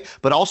people pay,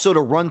 but also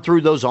to run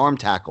through those arm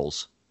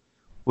tackles,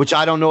 which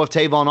I don't know if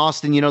Tavon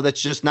Austin,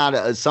 that's just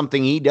not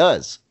something he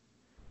does.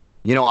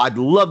 I'd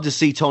love to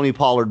see Tony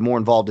Pollard more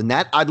involved in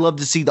that. I'd love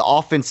to see the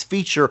offense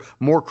feature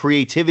more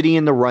creativity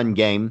in the run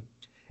game.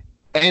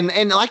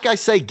 And like I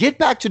say, get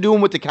back to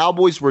doing what the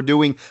Cowboys were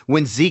doing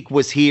when Zeke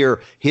was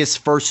here his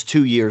first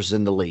 2 years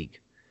in the league,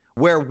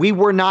 where we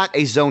were not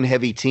a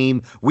zone-heavy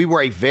team. We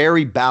were a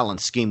very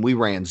balanced scheme. We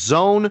ran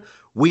zone.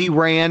 We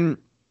ran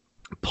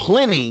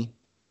plenty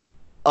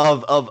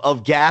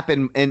of gap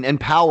and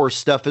power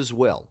stuff as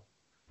well.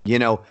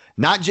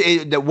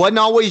 It wasn't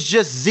always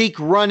just Zeke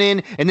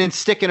running and then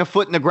sticking a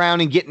foot in the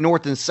ground and getting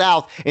north and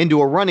south into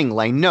a running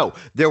lane. No,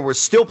 there were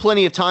still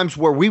plenty of times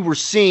where we were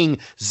seeing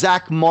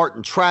Zach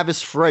Martin,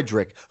 Travis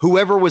Frederick,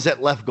 whoever was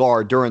at left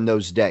guard during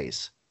those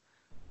days,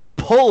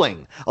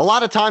 pulling. A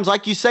lot of times,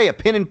 like you say, a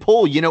pin and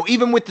pull,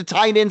 even with the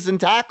tight ends and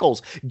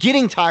tackles,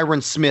 getting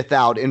Tyron Smith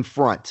out in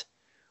front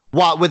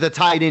with a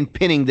tight end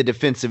pinning the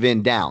defensive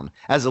end down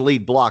as a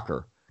lead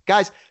blocker.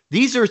 Guys,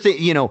 these are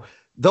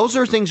those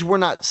are things we're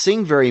not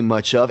seeing very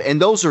much of,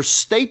 and those are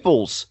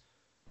staples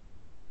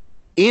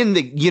in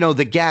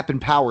the gap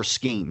and power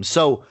scheme.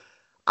 So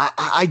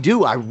I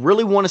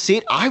really want to see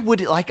it. I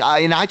would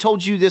and I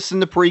told you this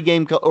in the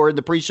pregame or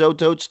the pre-show,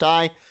 Totes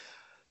Ty.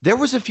 There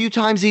was a few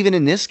times even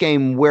in this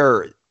game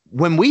where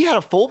when we had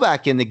a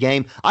fullback in the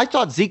game, I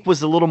thought Zeke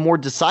was a little more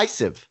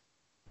decisive.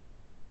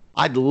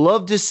 I'd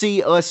love to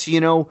see us,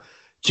 Jamize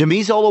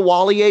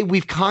Olawale,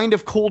 we've kind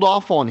of cooled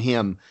off on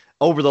him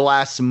over the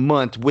last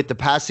month with the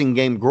passing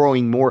game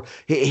growing more.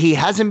 He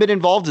hasn't been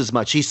involved as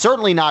much. He's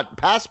certainly not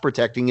pass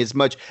protecting as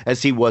much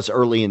as he was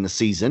early in the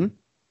season.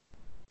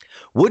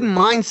 Wouldn't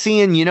mind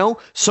seeing,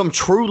 some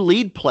true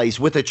lead plays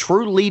with a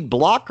true lead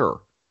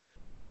blocker.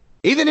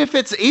 Even if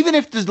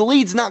the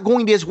lead's not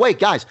going his way,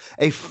 guys,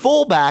 a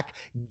fullback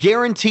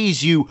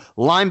guarantees you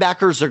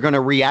linebackers are going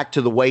to react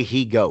to the way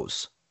he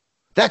goes.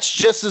 That's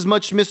just as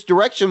much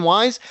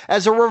misdirection-wise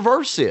as a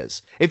reverse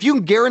is. If you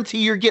can guarantee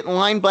you're getting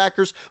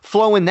linebackers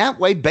flowing that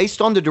way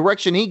based on the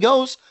direction he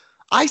goes,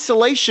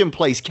 isolation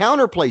plays,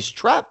 counter plays,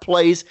 trap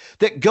plays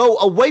that go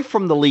away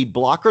from the lead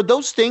blocker,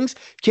 those things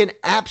can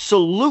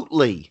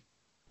absolutely,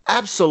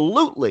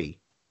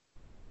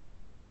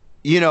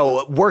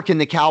 work in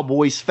the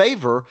Cowboys'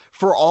 favor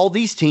for all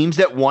these teams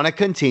that want to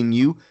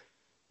continue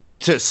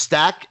to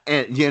stack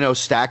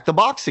the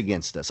box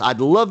against us. I'd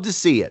love to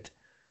see it.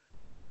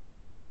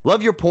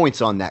 Love your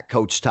points on that,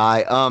 Coach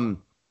Ty.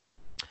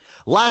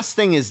 Last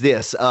thing is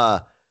this.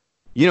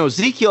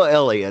 Ezekiel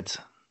Elliott,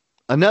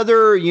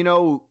 another,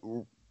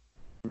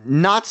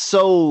 not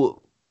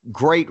so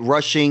great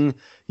rushing,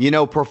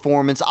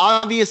 performance.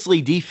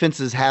 Obviously,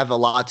 defenses have a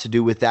lot to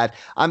do with that.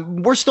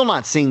 We're still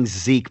not seeing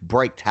Zeke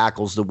break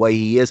tackles the way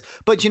he is.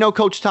 But,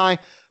 Coach Ty,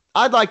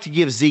 I'd like to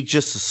give Zeke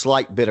just a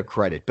slight bit of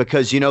credit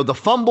because, the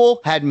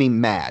fumble had me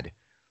mad.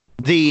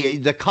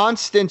 The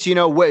constant,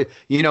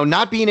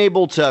 not being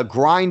able to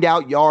grind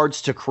out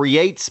yards to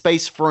create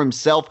space for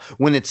himself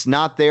when it's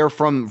not there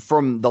from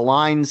the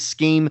line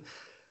scheme.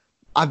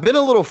 I've been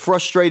a little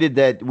frustrated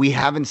that we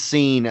haven't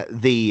seen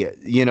the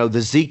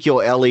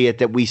Ezekiel Elliott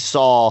that we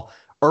saw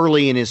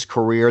early in his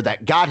career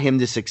that got him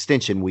this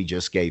extension we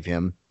just gave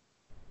him.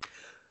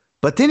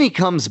 But then he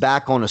comes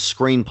back on a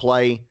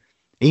screenplay.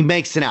 He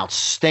makes an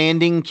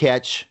outstanding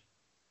catch.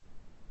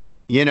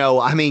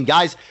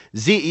 Guys,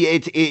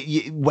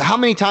 how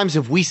many times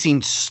have we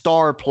seen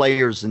star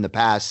players in the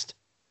past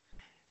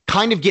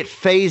kind of get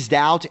phased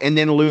out and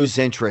then lose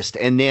interest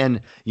and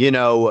then,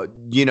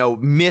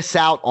 miss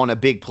out on a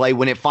big play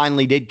when it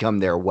finally did come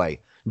their way,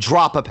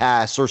 drop a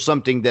pass or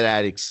something to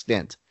that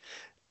extent.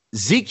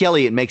 Zeke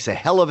Elliott makes a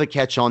hell of a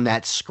catch on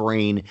that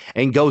screen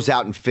and goes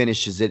out and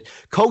finishes it.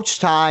 Coach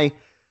Ty,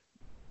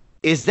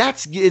 should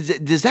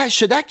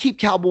that keep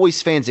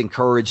Cowboys fans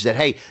encouraged that,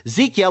 hey,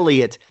 Zeke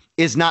Elliott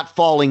is not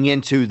falling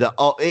into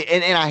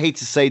and I hate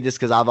to say this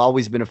because I've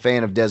always been a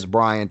fan of Dez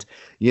Bryant,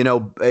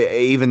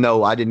 even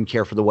though I didn't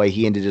care for the way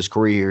he ended his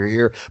career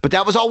here, but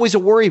that was always a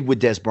worry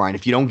with Dez Bryant.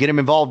 If you don't get him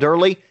involved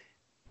early,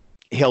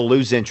 he'll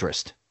lose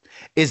interest.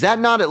 Is that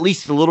not at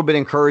least a little bit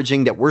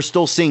encouraging that we're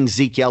still seeing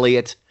Zeke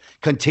Elliott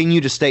continue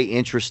to stay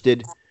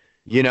interested,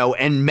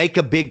 and make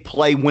a big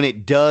play when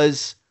it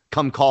does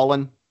come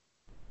calling?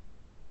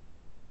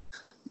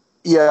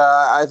 Yeah,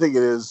 I think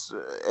it is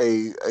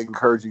a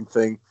encouraging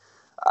thing.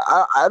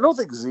 I don't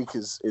think Zeke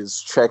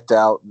is checked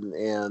out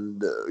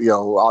and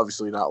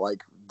obviously not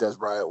like Dez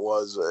Bryant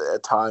was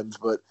at times,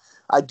 but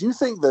I do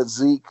think that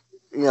Zeke,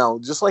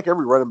 just like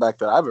every running back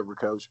that I've ever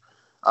coached,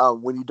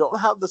 when you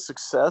don't have the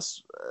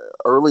success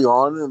early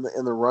on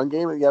in the run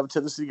game, and you have a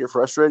tendency to get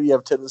frustrated, you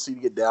have a tendency to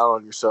get down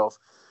on yourself.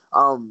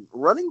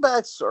 Running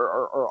backs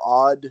are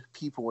odd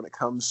people when it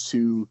comes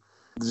to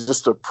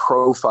just a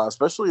profile,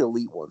 especially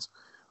elite ones.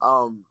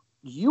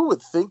 You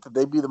would think that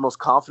they'd be the most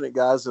confident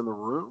guys in the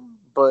room,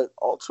 but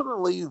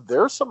ultimately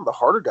they're some of the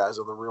harder guys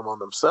in the room on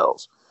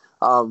themselves.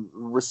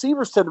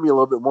 Receivers tend to be a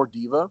little bit more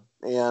diva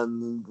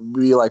and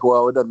be like,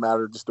 well, it doesn't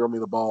matter, just throw me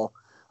the ball.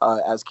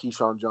 As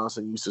Keyshawn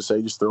Johnson used to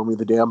say, just throw me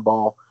the damn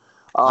ball.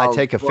 I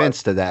take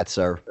offense to that,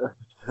 sir.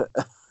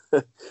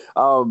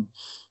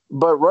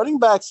 But running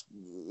backs,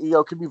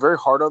 can be very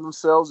hard on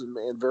themselves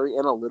and very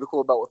analytical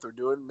about what they're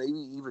doing, maybe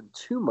even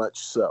too much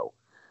so.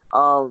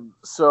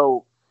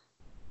 So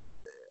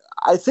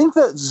I think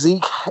that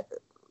Zeke,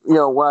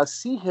 when I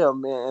see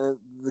him, and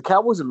the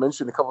Cowboys have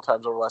mentioned a couple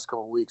times over the last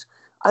couple of weeks,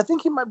 I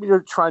think he might be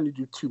trying to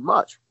do too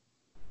much.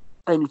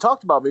 And you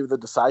talked about maybe the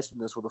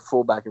decisiveness with a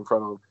fullback in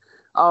front of him.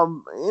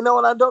 And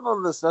I don't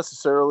know this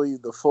necessarily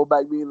the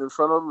fullback being in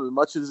front of him as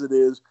much as it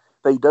is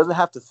that he doesn't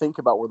have to think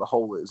about where the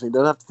hole is. He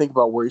doesn't have to think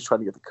about where he's trying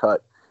to get the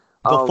cut.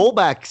 The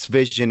fullback's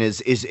vision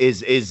is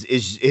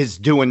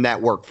doing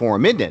that work for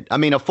him, isn't it? I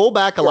mean, a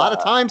fullback, a lot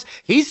of times,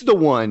 he's the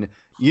one,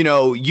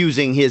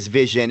 using his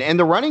vision, and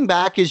the running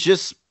back is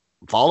just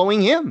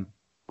following him.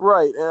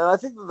 Right, and I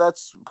think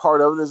that's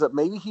part of it, is that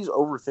maybe he's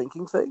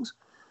overthinking things.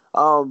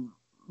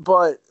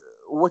 But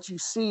what you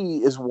see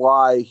is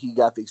why he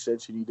got the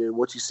extension he did.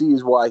 What you see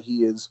is why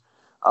he is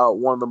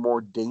one of the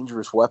more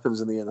dangerous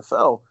weapons in the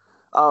NFL.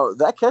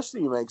 That catch that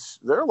he makes,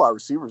 there are a lot of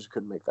receivers who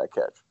couldn't make that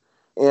catch.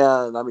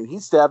 And, I mean, he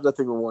stabs that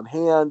thing with one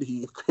hand.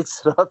 He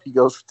picks it up. He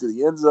goes to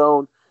the end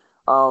zone.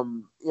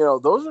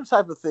 Those are the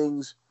type of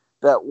things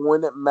that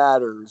when it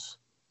matters,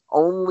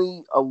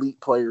 only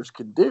elite players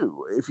can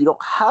do. If you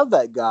don't have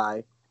that guy,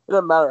 it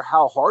doesn't matter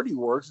how hard he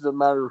works. It doesn't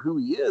matter who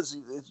he is.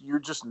 You're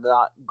just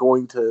not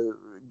going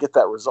to get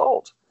that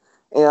result.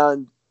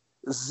 And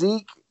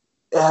Zeke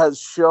has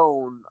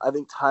shown, I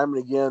think, time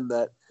and again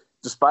that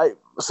despite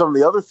some of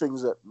the other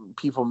things that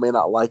people may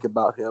not like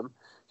about him,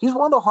 he's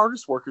one of the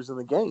hardest workers in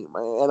the game.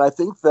 And I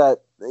think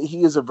that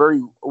he is a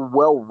very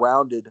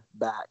well-rounded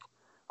back.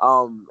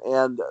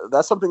 And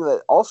that's something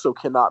that also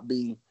cannot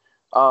be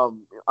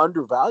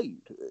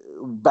undervalued.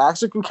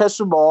 Backs that can catch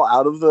the ball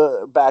out of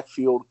the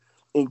backfield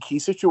in key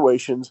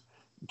situations,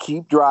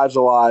 keep drives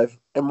alive,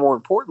 and more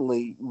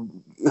importantly,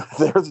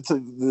 they're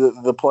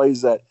the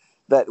plays that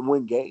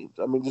win games.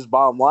 I mean, just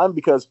bottom line,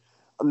 because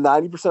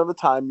 90% of the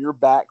time your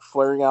back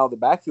flaring out of the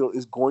backfield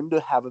is going to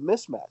have a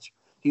mismatch.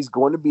 He's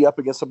going to be up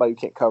against somebody who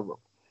can't cover him.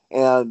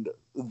 And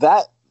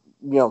that,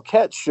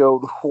 catch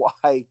showed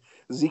why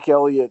Zeke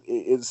Elliott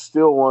is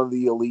still one of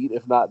the elite,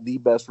 if not the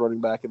best running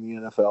back in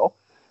the NFL,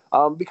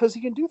 because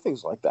he can do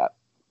things like that.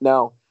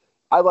 Now,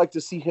 I'd like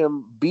to see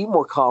him be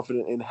more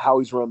confident in how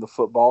he's run the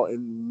football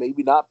and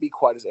maybe not be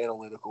quite as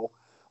analytical,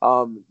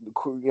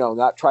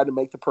 not try to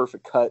make the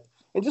perfect cut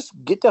and just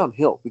get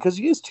downhill, because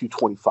he is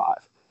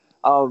 225.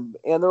 And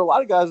there are a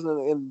lot of guys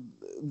in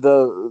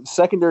the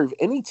secondary of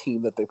any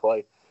team that they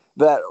play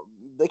that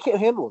they can't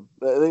handle him.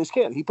 They just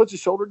can't. He puts his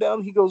shoulder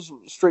down, he goes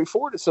straight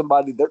forward at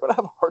somebody, they're going to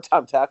have a hard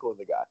time tackling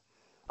the guy.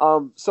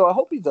 So I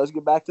hope he does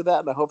get back to that,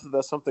 and I hope that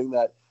that's something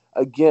that,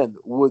 again,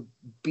 would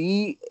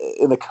be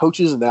in the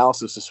coach's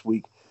analysis this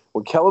week,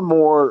 when Kellen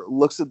Moore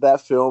looks at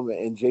that film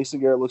and Jason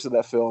Garrett looks at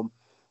that film,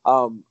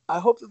 I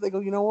hope that they go,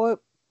 you know what?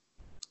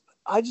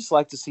 I just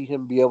like to see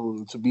him be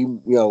able to be,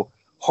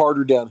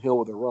 harder downhill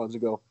with the runs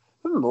and go,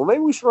 well,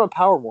 maybe we should run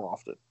power more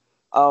often.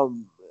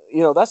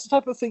 That's the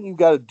type of thing you've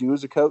got to do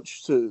as a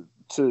coach to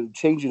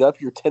change it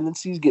up. Your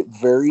tendencies get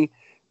very,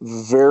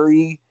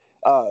 very,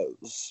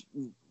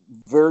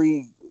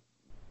 very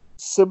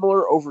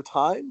similar over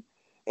time.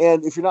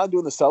 And if you're not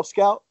doing the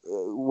self-scout,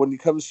 when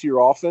it comes to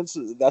your offense,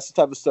 that's the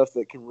type of stuff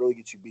that can really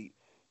get you beat.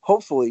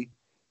 Hopefully,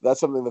 that's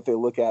something that they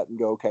look at and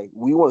go, okay,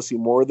 we want to see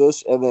more of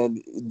this. And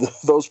then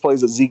those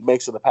plays that Zeke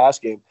makes in the pass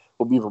game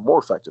will be even more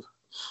effective.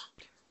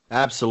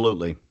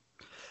 Absolutely.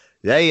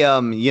 They, I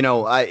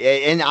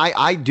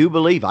do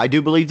believe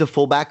the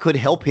fullback could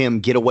help him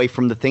get away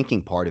from the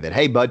thinking part of it.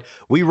 Hey, bud,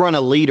 we run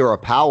a lead or a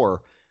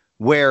power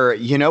where,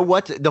 you know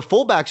what, the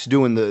fullback's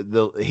doing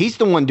he's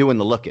the one doing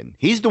the looking.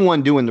 He's the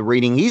one doing the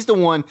reading. He's the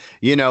one,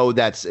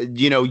 that's,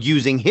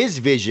 using his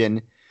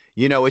vision.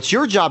 It's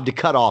your job to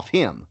cut off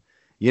him.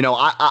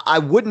 I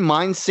wouldn't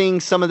mind seeing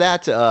some of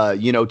that,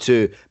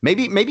 to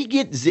maybe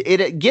get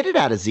it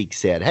out of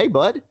Zeke's head. Hey,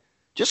 bud,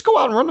 just go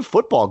out and run the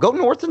football. Go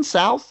north and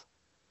south,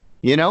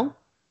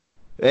 and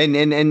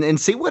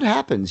see what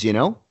happens,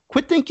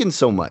 Quit thinking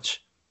so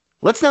much.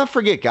 Let's not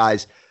forget,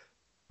 guys,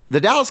 the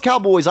Dallas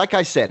Cowboys, like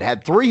I said,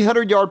 had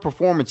 300-yard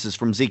performances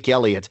from Zeke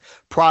Elliott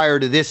prior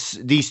to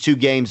these 2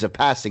 games of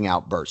passing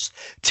outbursts.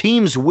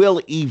 Teams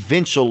will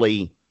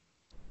eventually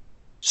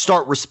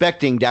start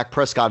respecting Dak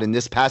Prescott in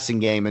this passing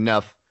game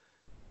enough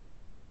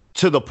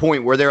to the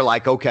point where they're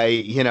like,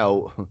 okay,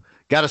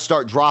 got to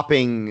start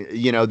dropping,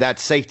 that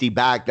safety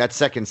back, that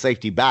second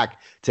safety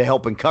back to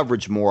help in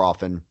coverage more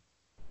often.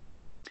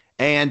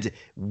 And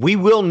we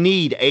will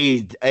need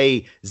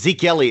a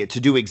Zeke Elliott to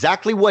do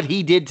exactly what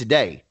he did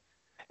today.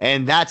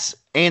 And that's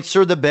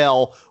answer the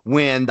bell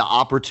when the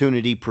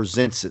opportunity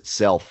presents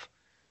itself,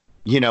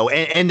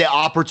 and the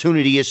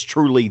opportunity is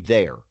truly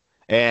there.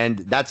 And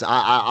that's,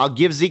 I'll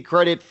give Zeke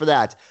credit for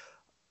that.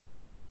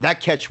 That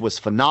catch was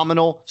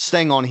phenomenal.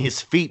 Staying on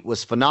his feet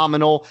was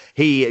phenomenal.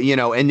 He,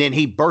 and then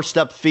he burst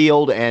up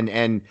field and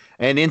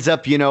ends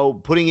up,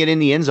 putting it in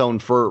the end zone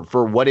for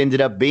what ended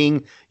up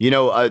being,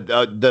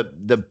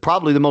 the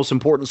probably the most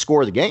important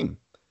score of the game.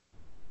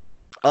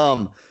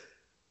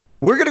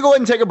 We're going to go ahead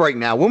and take a break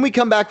now. When we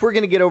come back, we're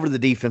going to get over to the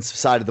defensive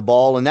side of the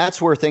ball, and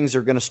that's where things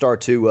are going to start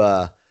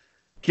to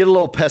get a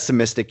little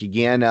pessimistic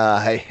again.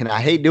 And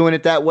I hate doing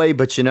it that way,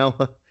 but,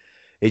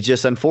 it's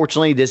just,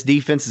 unfortunately, this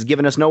defense has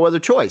given us no other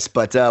choice.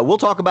 But we'll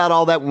talk about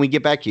all that when we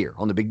get back here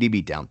on the Big D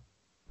Beatdown.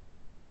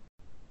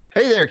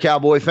 Hey there,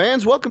 Cowboy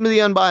fans. Welcome to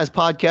the Unbiased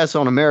Podcast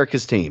on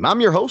America's Team.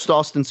 I'm your host,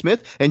 Austin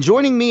Smith, and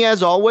joining me,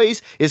 as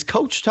always, is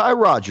Coach Ty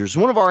Rogers,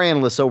 one of our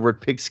analysts over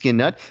at Pigskin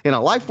Nut and a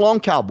lifelong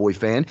Cowboy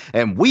fan,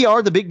 and we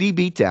are the Big D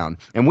Beatdown.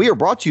 And we are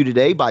brought to you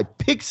today by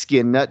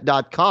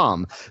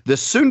PigSkinNut.com, the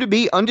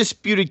soon-to-be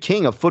undisputed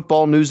king of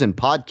football news and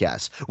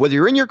podcasts. Whether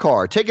you're in your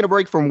car, taking a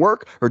break from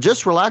work, or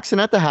just relaxing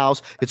at the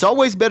house, it's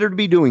always better to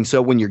be doing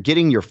so when you're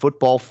getting your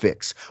football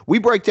fix. We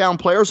break down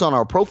players on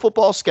our Pro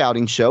Football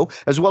Scouting show,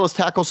 as well as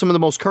tackle some of the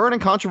most current and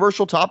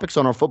controversial topics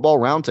on our Football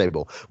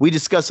Roundtable. We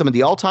discuss some of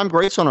the all-time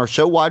greats on our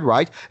show Wide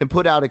Right and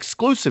put out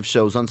exclusive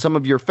shows on some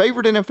of your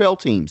favorite NFL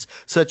teams,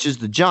 such as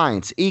the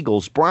Giants,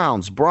 Eagles,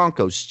 Browns,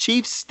 Broncos,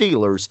 Chiefs,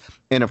 Steelers,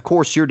 and of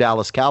course your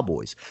Dallas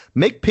Cowboys.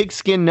 Make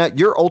Pigskin Nut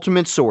your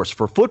ultimate source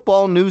for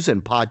football news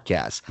and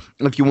podcasts.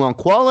 If you want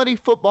quality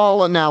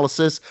football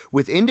analysis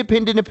with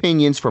independent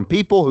opinions from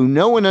people who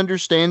know and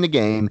understand the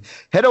game,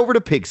 head over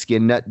to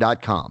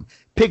PigSkinNut.com.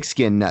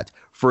 Pigskin Nut,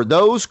 for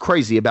those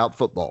crazy about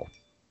football.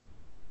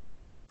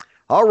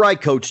 All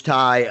right, Coach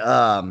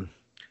Ty.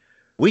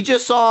 We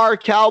just saw our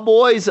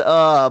Cowboys,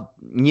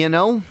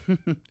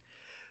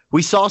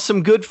 we saw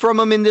some good from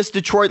them in this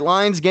Detroit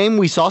Lions game.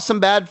 We saw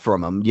some bad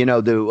from them.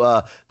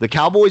 The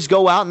Cowboys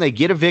go out and they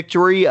get a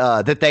victory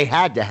that they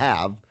had to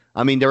have.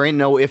 I mean, there ain't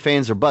no ifs,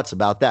 ands, or buts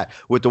about that.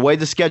 With the way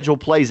the schedule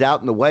plays out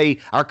and the way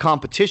our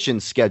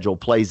competition's schedule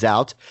plays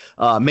out,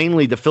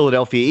 mainly the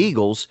Philadelphia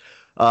Eagles,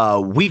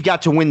 we've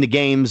got to win the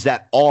games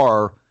that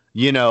are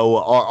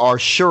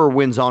sure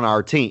wins on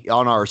our team,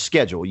 on our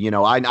schedule.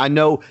 I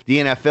know the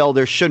NFL,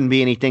 there shouldn't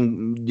be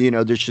anything,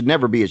 there should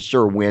never be a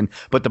sure win.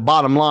 But the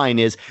bottom line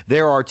is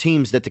there are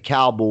teams that the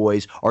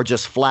Cowboys are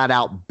just flat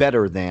out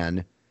better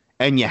than,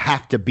 and you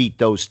have to beat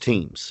those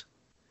teams.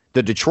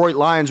 The Detroit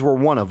Lions were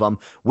one of them.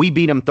 We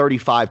beat them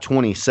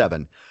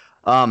 35-27.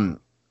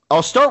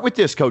 I'll start with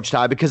this, Coach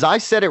Ty, because I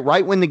said it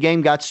right when the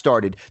game got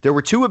started. There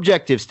were 2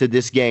 objectives to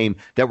this game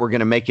that were going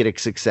to make it a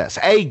success.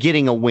 A,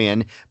 getting a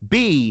win.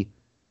 B,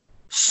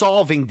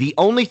 solving the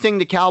only thing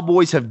the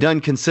Cowboys have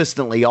done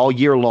consistently all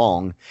year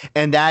long,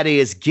 and that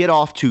is get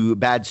off to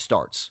bad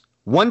starts.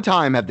 One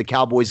time have the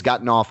Cowboys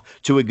gotten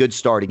off to a good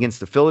start against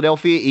the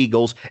Philadelphia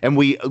Eagles, and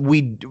we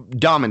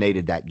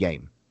dominated that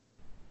game.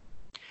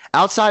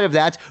 Outside of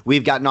that,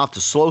 we've gotten off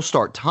to slow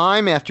start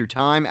time after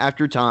time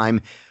after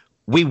time.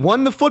 We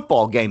won the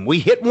football game. We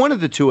hit one of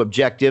the 2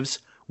 objectives.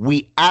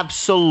 We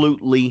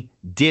absolutely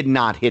did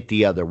not hit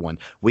the other one.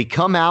 We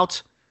come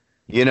out,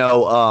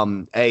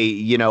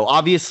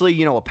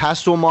 Obviously, a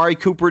pass to Amari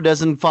Cooper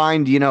doesn't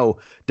find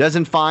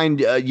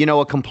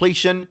a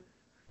completion.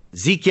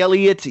 Zeke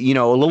Elliott, a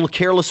little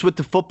careless with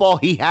the football.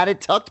 He had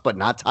it tucked, but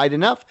not tight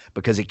enough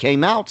because it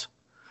came out.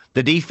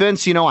 The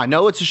defense, I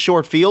know it's a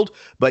short field,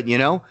 but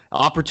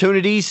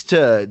opportunities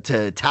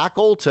to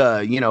tackle,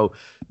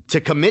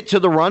 to commit to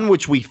the run,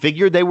 which we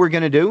figured they were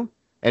going to do,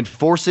 and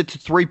force it to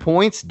 3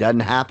 points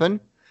doesn't happen.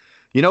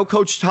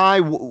 Coach Ty,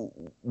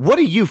 what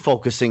are you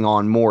focusing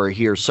on more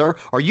here, sir?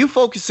 Are you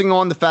focusing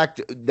on the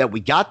fact that we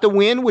got the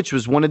win, which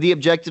was one of the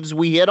objectives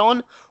we hit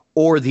on,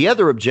 or the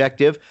other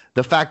objective,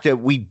 the fact that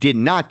we did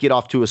not get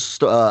off to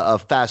a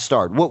fast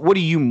start? What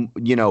are you,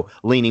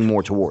 leaning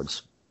more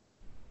towards?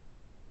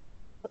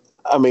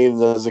 I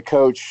mean, as a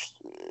coach,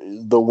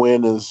 the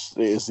win is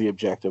the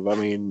objective. I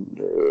mean,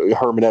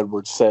 Herman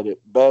Edwards said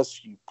it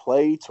best: you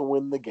play to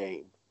win the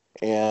game.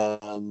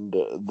 And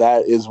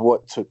that is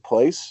what took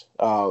place.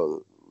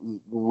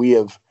 We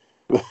have,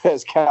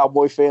 as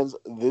Cowboy fans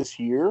this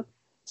year,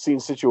 seen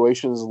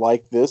situations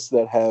like this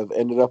that have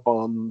ended up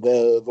on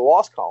the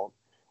loss column.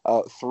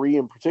 3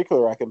 in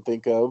particular I can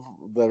think of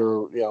that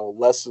are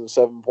less than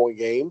 7-point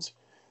games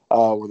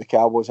where the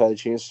Cowboys had a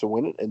chance to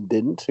win it and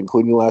didn't,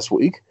 including last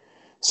week.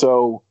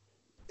 So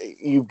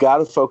you've got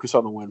to focus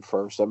on the win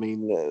first. I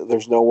mean,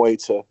 there's no way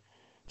to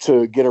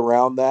get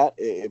around that.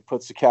 It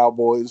puts the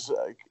Cowboys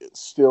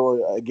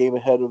still a game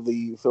ahead of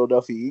the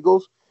Philadelphia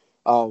Eagles,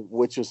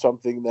 which is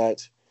something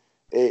that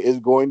is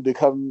going to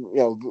come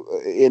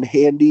in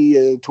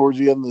handy towards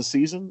the end of the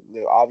season.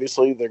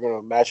 Obviously, they're going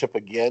to match up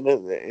again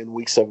in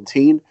Week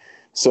 17.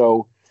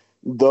 So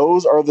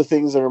those are the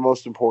things that are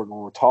most important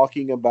when we're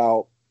talking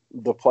about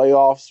the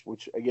playoffs,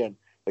 which, again,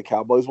 the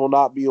Cowboys will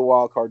not be a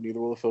wild card. Neither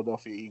will the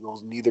Philadelphia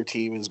Eagles. Neither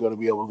team is going to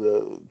be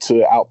able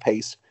to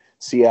outpace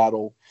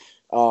Seattle.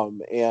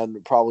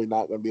 And probably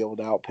not going to be able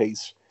to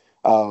outpace,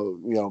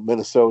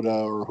 Minnesota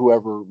or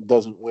whoever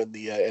doesn't win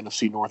the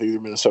NFC North, either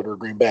Minnesota or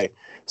Green Bay.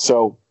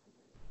 So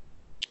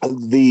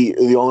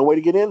the only way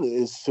to get in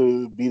is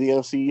to be the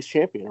NFC East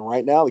champion. And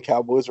right now, the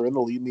Cowboys are in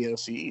the lead in the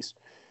NFC East.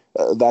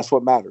 That's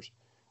what matters.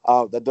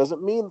 That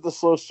doesn't mean that the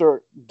slow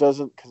start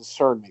doesn't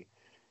concern me.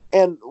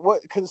 And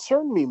what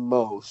concerned me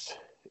most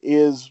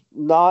is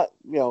not,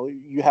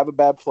 you have a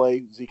bad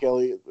play, Zeke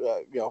Elliott,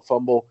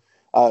 fumble.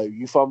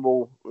 You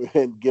fumble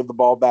and give the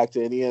ball back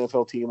to any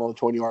NFL team on the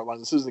 20-yard line.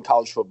 This isn't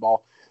college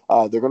football.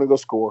 They're going to go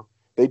score.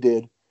 They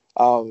did.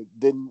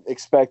 Didn't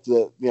expect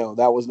that,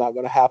 that was not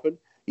going to happen,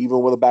 even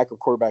with a backup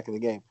quarterback in the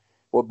game.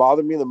 What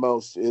bothered me the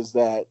most is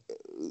that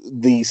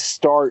the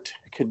start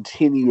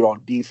continued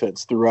on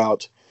defense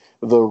throughout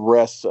the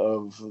rest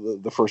of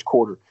the first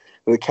quarter.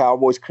 The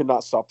Cowboys could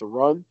not stop the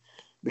run.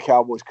 The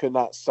Cowboys could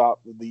not stop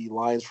the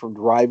Lions from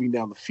driving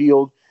down the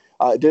field.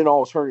 It didn't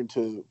always turn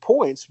into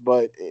points,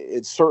 but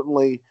it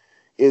certainly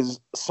is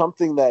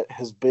something that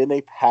has been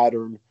a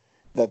pattern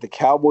that the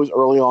Cowboys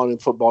early on in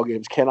football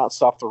games cannot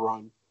stop the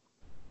run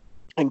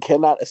and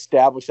cannot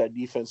establish that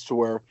defense to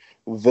where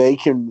they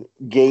can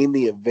gain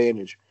the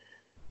advantage.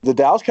 The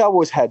Dallas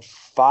Cowboys had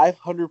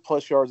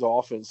 500-plus yards of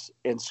offense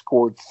and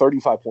scored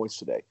 35 points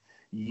today.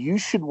 You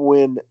should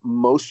win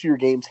most of your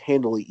games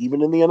handily,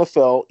 even in the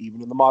NFL,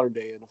 even in the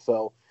modern-day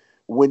NFL,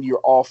 when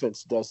your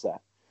offense does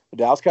that. The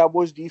Dallas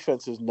Cowboys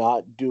defense is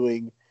not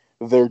doing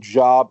their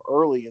job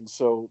early, and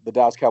so the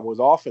Dallas Cowboys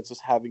offense is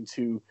having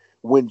to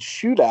win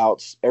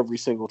shootouts every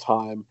single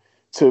time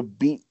to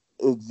beat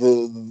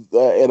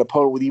an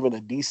opponent with even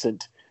a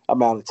decent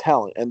amount of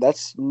talent, and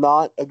that's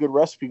not a good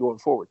recipe going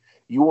forward.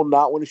 You will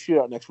not win a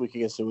shootout next week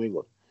against New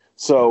England.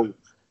 So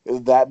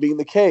that being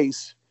the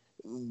case,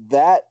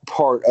 that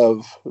part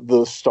of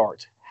the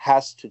start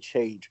has to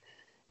change.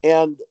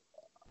 And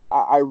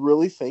I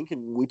really think,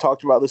 and we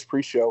talked about this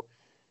pre-show,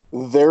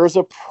 there's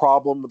a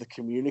problem with the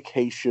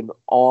communication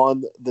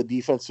on the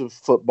defensive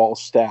football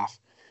staff.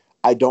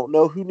 I don't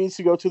know who needs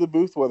to go to the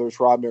booth, whether it's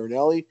Rob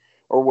Marinelli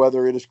or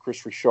whether it is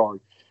Chris Richard.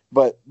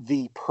 But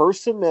the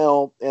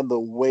personnel and the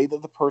way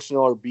that the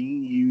personnel are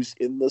being used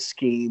in the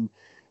scheme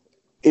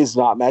is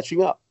not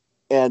matching up.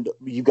 And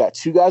you've got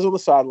 2 guys on the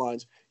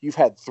sidelines. You've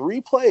had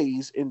 3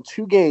 plays in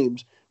 2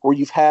 games where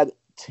you've had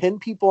 10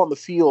 people on the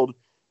field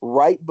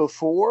right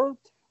before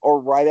or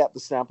right at the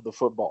snap of the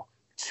football.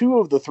 2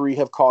 of the 3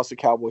 have cost the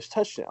Cowboys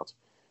touchdowns.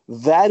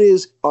 That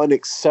is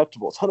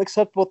unacceptable. It's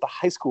unacceptable at the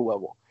high school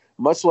level,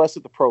 much less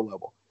at the pro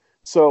level.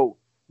 So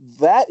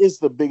that is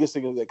the biggest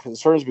thing that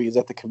concerns me, is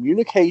that the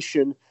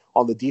communication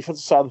on the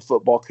defensive side of the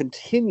football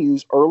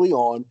continues early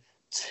on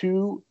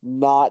to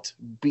not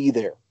be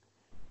there.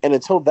 And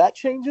until that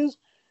changes,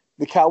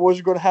 the Cowboys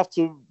are going to have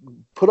to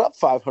put up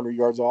 500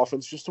 yards of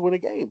offense just to win a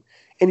game.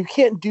 And you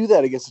can't do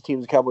that against the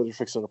teams the Cowboys are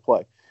fixing to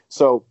play.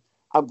 So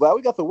I'm glad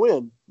we got the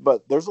win,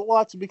 but there's a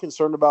lot to be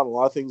concerned about, and a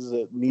lot of things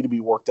that need to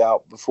be worked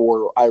out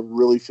before I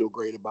really feel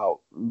great about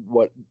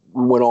what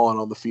went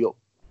on the field.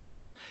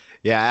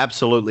 Yeah,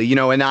 absolutely.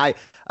 And I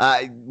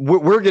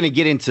we're going to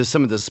get into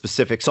some of the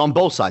specifics on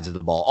both sides of the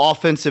ball,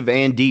 offensive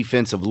and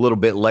defensive, a little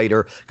bit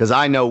later, because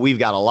I know we've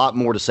got a lot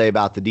more to say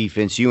about the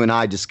defense. You and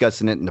I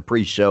discussing it in the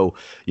pre-show,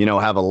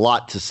 have a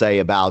lot to say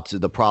about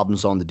the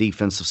problems on the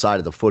defensive side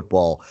of the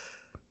football.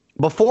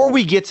 Before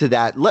we get to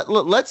that,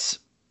 let's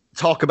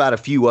talk about a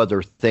few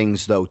other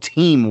things, though,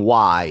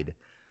 team-wide,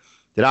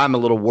 that I'm a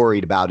little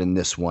worried about in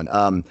this one.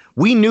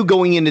 We knew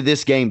going into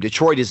this game,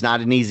 Detroit is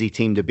not an easy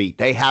team to beat.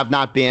 They have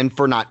not been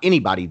for not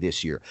anybody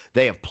this year.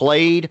 They have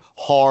played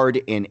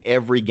hard in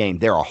every game.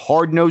 They're a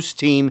hard-nosed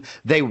team.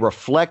 They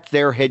reflect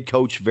their head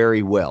coach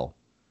very well.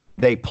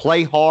 They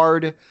play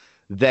hard.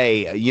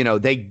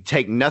 They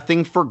take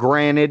nothing for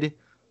granted.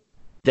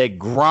 They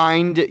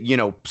grind,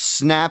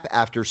 snap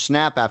after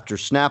snap after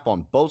snap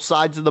on both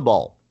sides of the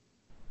ball.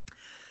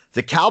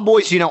 The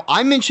Cowboys,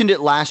 I mentioned it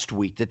last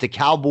week that the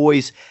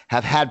Cowboys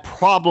have had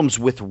problems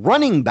with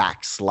running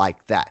backs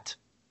like that.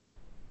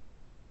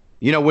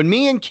 When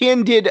me and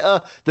Ken did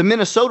the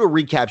Minnesota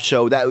recap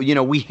show, that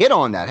we hit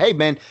on that. Hey,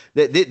 man,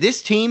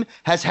 this team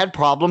has had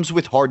problems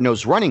with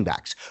hard-nosed running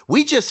backs.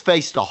 We just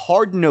faced a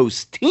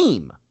hard-nosed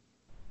team.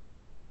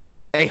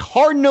 A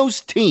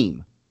hard-nosed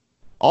team.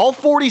 All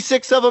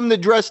 46 of them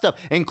that dressed up,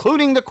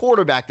 including the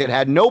quarterback that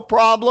had no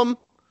problem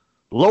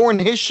lowering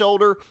his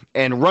shoulder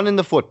and running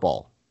the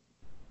football.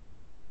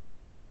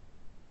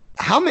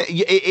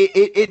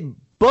 It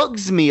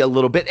bugs me a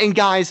little bit. And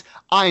guys,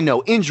 I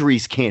know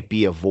injuries can't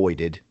be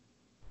avoided.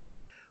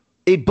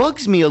 It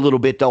bugs me a little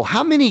bit, though,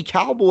 how many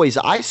Cowboys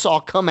I saw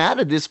come out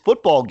of this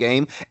football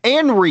game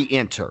and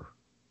re-enter.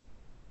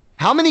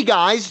 How many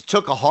guys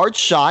took a hard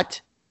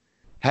shot,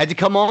 had to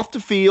come off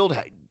the field,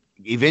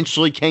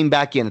 eventually came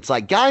back in. It's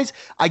like, guys,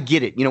 I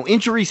get it.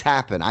 Injuries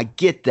happen. I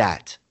get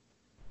that.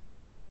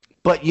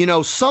 But,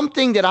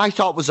 something that I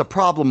thought was a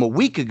problem a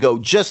week ago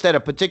just at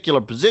a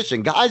particular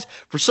position. Guys,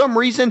 for some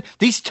reason,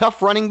 these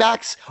tough running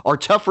backs are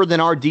tougher than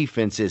our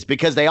defense is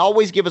because they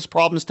always give us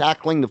problems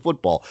tackling the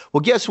football.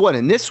 Well, guess what?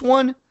 In this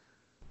one,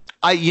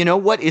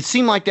 it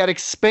seemed like that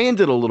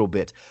expanded a little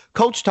bit.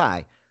 Coach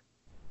Ty,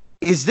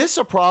 is this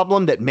a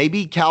problem that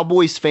maybe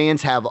Cowboys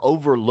fans have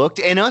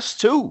overlooked, and us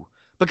too?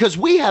 Because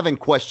we haven't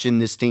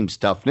questioned this team's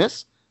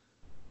toughness.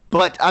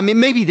 But,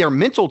 maybe their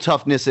mental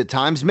toughness at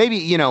times,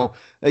 maybe,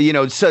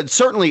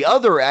 certainly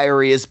other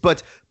areas,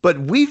 but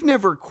we've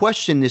never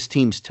questioned this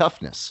team's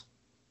toughness.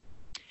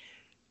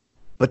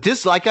 But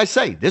this, like I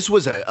say, this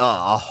was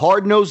a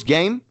hard-nosed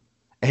game,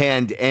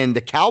 and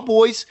the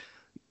Cowboys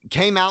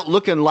came out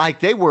looking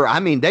like they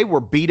were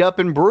beat up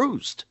and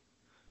bruised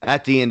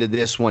at the end of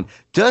this one.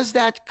 Does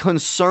that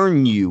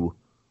concern you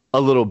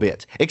a little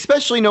bit?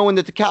 Especially knowing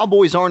that the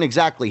Cowboys aren't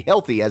exactly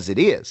healthy as it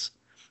is.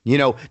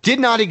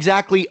 Did not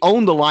exactly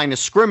own the line of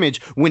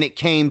scrimmage when it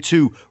came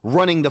to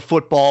running the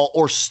football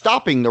or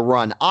stopping the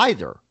run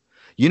either.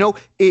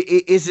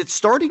 Is it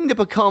starting to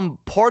become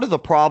part of the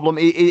problem?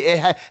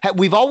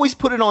 We've always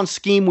put it on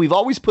scheme. We've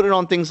always put it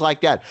on things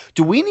like that.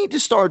 Do we need to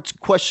start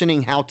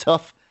questioning how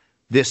tough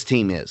this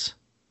team is?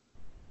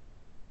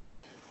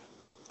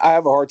 I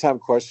have a hard time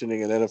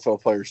questioning an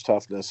NFL player's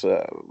toughness.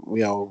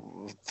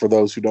 For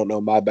those who don't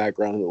know my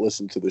background and that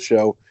listen to the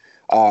show,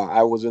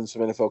 I was in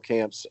some NFL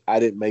camps. I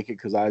didn't make it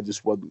because I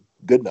just wasn't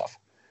good enough.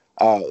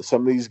 All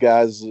these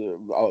guys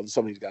who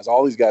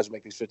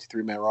make these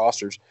 53-man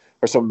rosters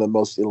are some of the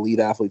most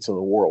elite athletes in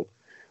the world.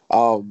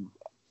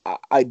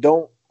 I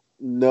don't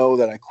know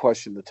that I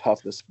question the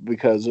toughness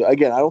because,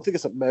 again, I don't think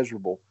it's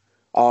measurable.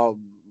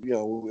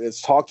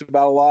 It's talked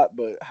about a lot,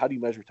 but how do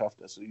you measure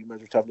toughness? You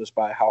measure toughness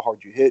by how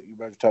hard you hit. You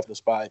measure toughness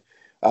by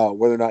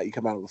whether or not you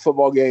come out of a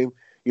football game.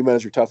 You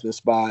measure toughness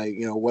by,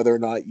 whether or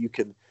not you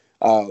can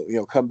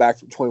come back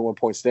from 21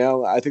 points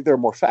down. I think there are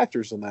more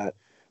factors than that.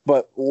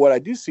 But what I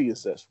do see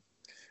is this.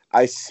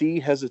 I see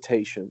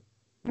hesitation,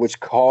 which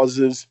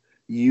causes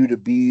you to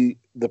be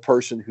the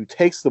person who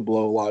takes the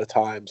blow a lot of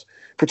times,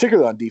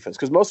 particularly on defense,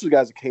 because most of the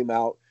guys that came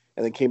out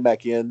and then came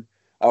back in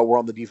were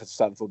on the defensive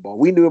side of football.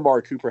 We knew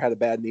Amari Cooper had a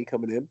bad knee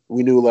coming in.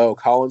 We knew La'el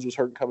Collins was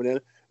hurting coming in.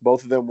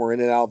 Both of them were in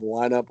and out of the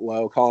lineup.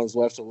 La'el Collins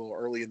left a little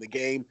early in the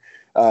game.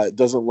 It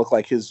doesn't look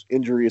like his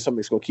injury is something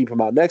that's going to keep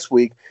him out next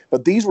week.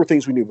 But these were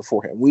things we knew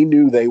beforehand. We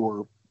knew they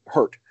were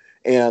hurt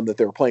and that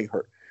they were playing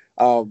hurt.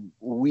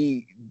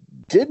 We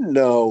didn't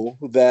know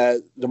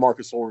that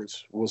DeMarcus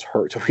Lawrence was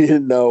hurt. We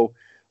didn't know,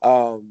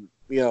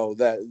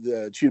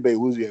 that Chidobe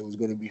Awuzie was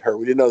going to be hurt.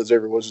 We didn't know that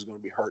Xavier Woods was going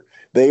to be hurt.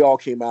 They all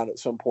came out at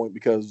some point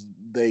because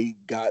they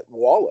got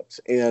walloped.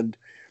 And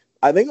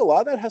I think a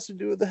lot of that has to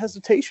do with the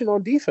hesitation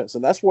on defense.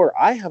 And that's where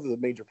I have the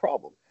major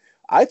problem.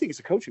 I think it's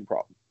a coaching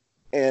problem.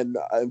 And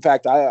in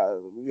fact, I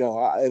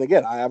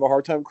have a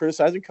hard time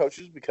criticizing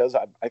coaches because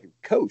I can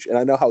coach and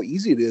I know how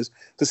easy it is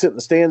to sit in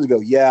the stands and go,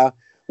 yeah,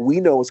 we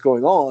know what's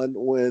going on,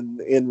 when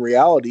in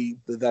reality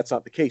that's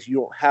not the case. You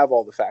don't have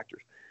all the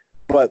factors.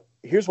 But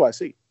here's what I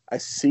see. I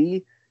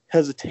see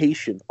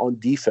hesitation on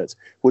defense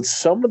with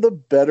some of the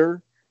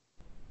better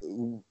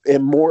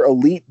and more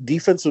elite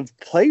defensive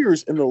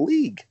players in the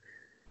league.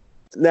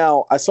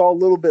 Now, I saw a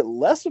little bit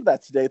less of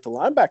that today at the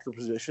linebacker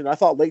position. I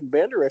thought Leighton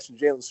Vander Esch and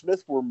Jalen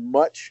Smith were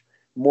much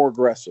more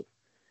aggressive.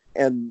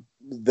 and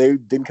they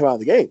didn't come out of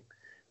the game.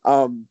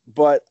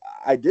 But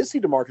I did see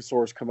DeMarcus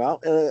Lawrence come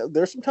out, and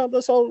there's some times I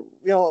saw,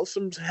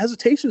 some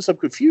hesitation, some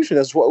confusion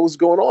as to what was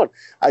going on.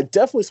 I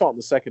definitely saw it in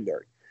the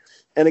secondary.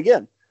 And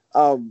again,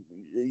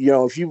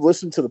 if you've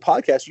listened to the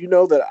podcast, you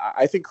know that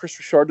I think Chris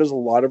Richard does a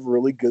lot of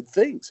really good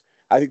things.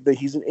 I think that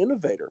he's an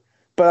innovator.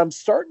 But I'm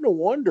starting to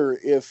wonder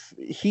if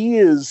he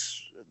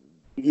is,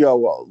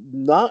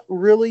 not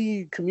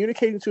really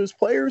communicating to his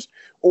players,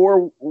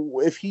 or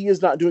if he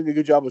is not doing a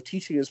good job of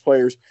teaching his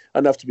players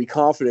enough to be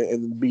confident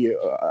and be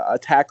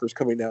attackers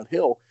coming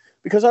downhill,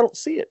 because I don't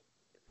see it.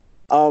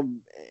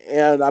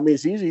 And I mean,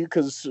 it's easy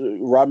because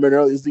Rod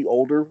Marinelli is the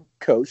older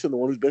coach and the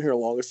one who's been here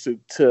longest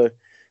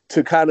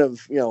to kind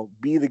of,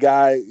 be the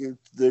guy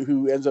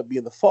who ends up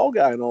being the fall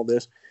guy and all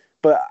this.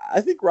 But I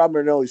think Rod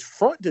Marinelli's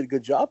front did a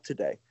good job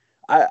today.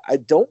 I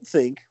don't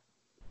think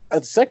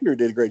the secondary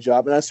did a great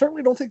job, and I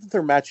certainly don't think that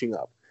they're matching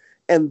up,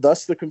 and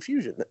thus the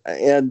confusion.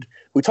 And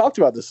we talked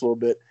about this a little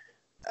bit.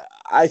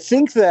 I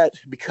think that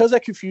because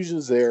that confusion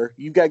is there,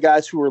 you've got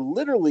guys who are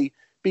literally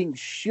being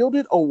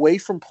shielded away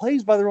from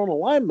plays by their own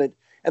alignment,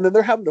 and then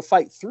they're having to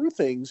fight through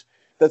things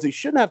that they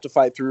shouldn't have to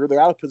fight through, or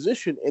they're out of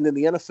position. And in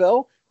the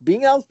NFL,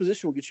 being out of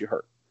position will get you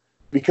hurt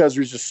because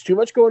there's just too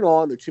much going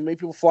on. There's too many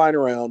people flying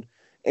around.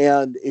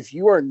 And if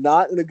you are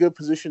not in a good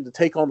position to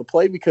take on the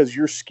play because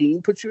your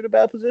scheme puts you in a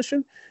bad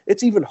position,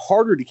 it's even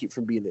harder to keep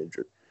from being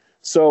injured.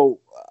 So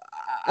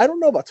I don't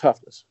know about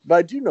toughness, but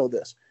I do know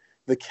this.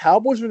 The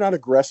Cowboys are not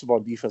aggressive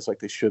on defense like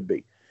they should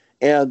be.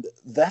 And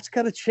that's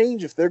got to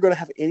change if they're going to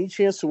have any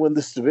chance to win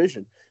this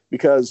division,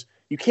 because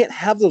you can't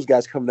have those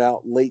guys coming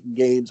out late in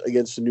games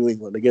against New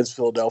England, against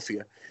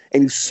Philadelphia.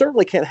 And you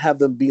certainly can't have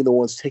them being the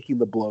ones taking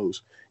the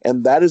blows.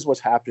 And that is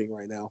what's happening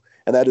right now.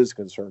 And that is a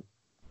concern.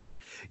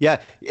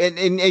 Yeah,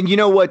 and you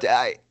know what?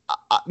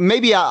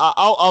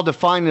 I'll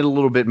define it a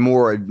little bit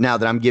more now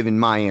that I'm giving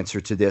my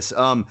answer to this.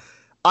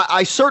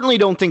 I certainly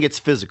don't think it's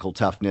physical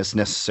toughness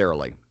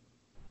necessarily.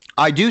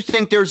 I do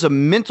think there's a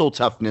mental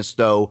toughness,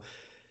 though,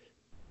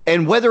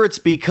 and whether it's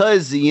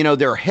because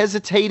they're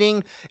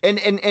hesitating.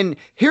 And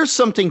here's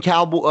something,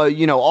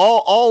 Cowboy.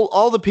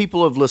 All the people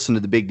who have listened to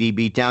the Big D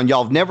Beatdown,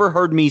 y'all have never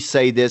heard me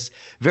say this.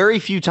 Very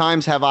few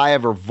times have I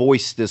ever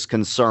voiced this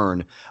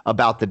concern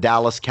about the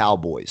Dallas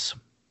Cowboys.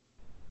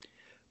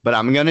 But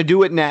I'm going to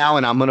do it now,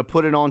 and I'm going to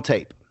put it on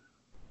tape.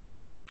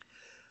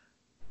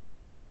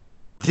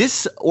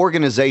 This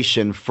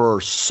organization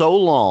for so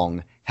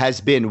long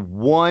has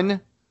been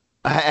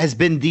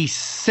the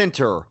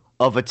center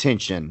of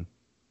attention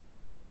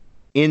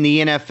in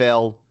the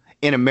NFL,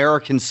 in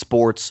American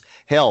sports.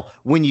 Hell,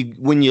 when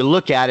you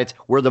look at it,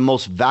 we're the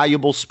most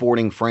valuable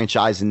sporting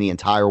franchise in the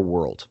entire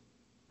world.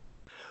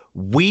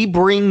 We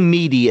bring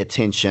media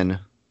attention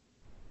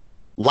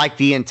like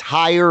the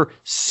entire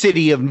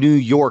city of New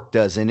York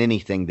does in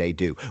anything they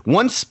do.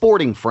 One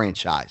sporting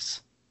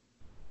franchise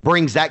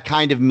brings that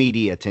kind of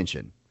media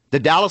attention. The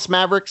Dallas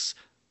Mavericks,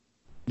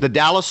 the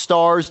Dallas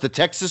Stars, the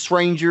Texas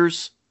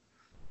Rangers,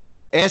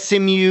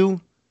 SMU.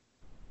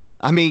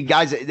 I mean,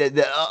 guys,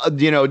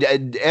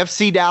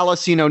 FC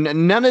Dallas,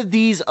 none of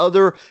these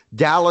other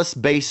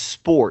Dallas-based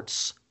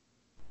sports,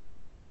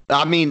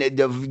 I mean,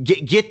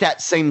 get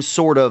that same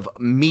sort of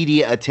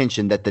media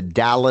attention that the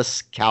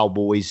Dallas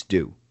Cowboys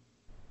do.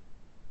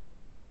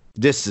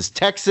 This is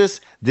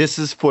Texas, this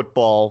is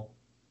football,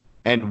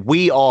 and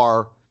we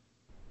are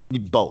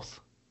both.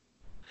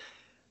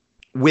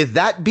 With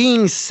that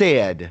being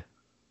said,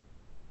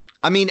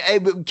 I mean,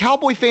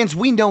 Cowboy fans,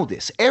 we know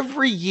this.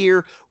 Every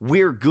year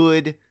we're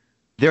good.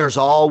 There's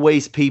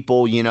always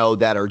people,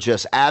 that are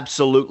just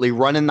absolutely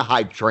running the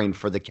hype train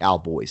for the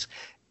Cowboys.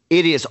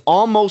 It is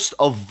almost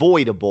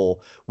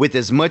avoidable with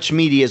as much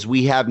media as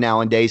we have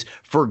nowadays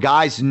for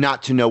guys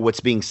not to know what's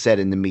being said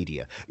in the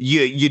media.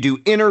 You do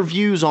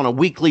interviews on a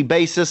weekly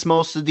basis,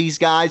 most of these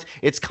guys.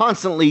 It's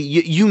constantly,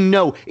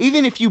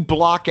 even if you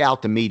block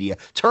out the media,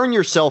 turn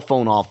your cell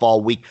phone off all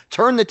week,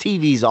 turn the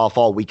TVs off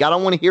all week. I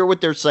don't want to hear what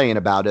they're saying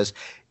about us.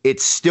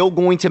 It's still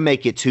going to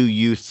make it to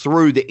you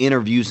through the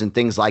interviews and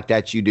things like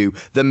that you do,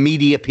 the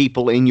media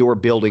people in your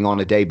building on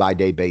a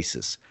day-by-day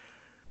basis.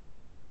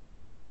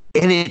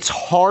 And it's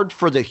hard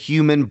for the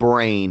human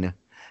brain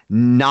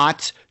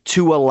not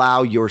to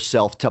allow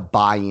yourself to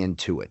buy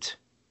into it.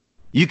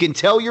 You can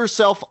tell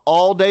yourself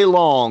all day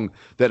long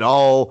that,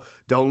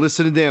 don't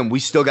listen to them. We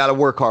still got to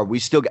work hard.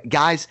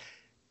 Guys,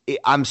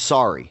 I'm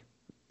sorry.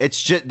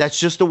 That's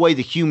just the way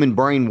the human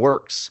brain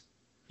works.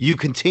 You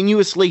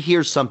continuously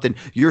hear something.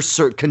 You're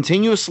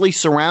continuously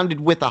surrounded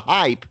with a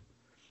hype.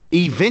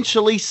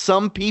 Eventually,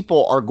 some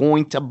people are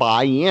going to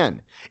buy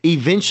in.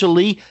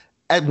 Eventually,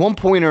 at one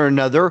point or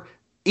another,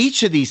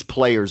 each of these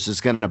players is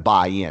going to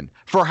buy in.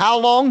 For how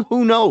long?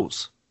 Who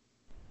knows?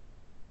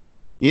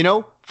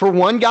 For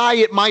one guy,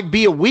 it might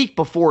be a week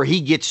before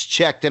he gets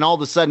checked, and all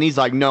of a sudden he's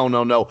like,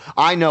 no.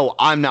 I know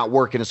I'm not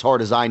working as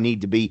hard as I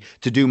need to be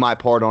to do my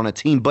part on a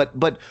team. But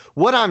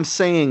what I'm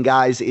saying,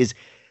 guys, is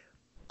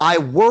I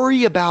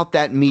worry about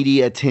that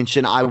media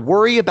attention. I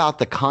worry about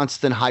the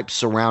constant hype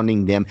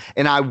surrounding them,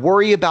 and I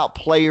worry about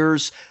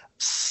players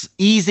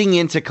easing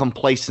into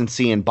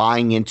complacency and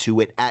buying into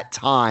it at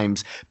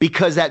times,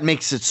 because that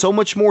makes it so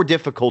much more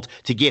difficult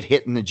to get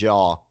hit in the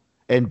jaw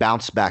and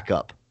bounce back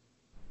up.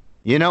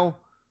 You know,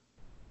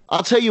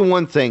 I'll tell you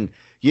one thing.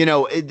 You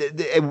know,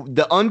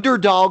 the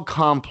underdog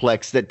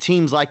complex that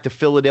teams like the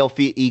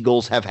Philadelphia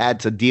Eagles have had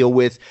to deal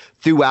with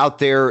throughout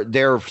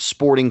their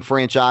sporting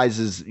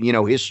franchises, you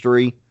know,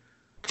 history,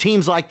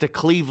 teams like the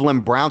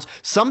Cleveland Browns,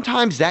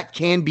 sometimes that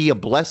can be a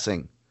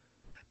blessing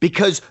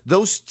because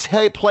those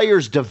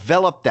players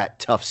develop that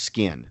tough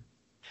skin.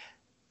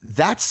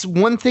 That's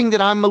one thing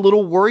that I'm a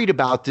little worried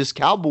about this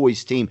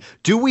Cowboys team.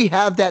 Do we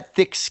have that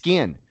thick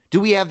skin? Do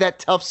we have that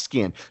tough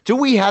skin? Do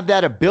we have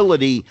that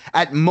ability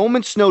at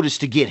moment's notice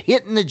to get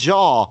hit in the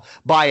jaw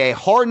by a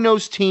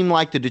hard-nosed team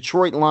like the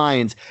Detroit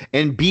Lions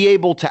and be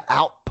able to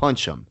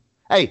outpunch them?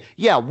 Hey,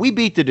 yeah, we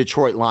beat the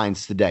Detroit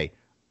Lions today.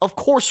 Of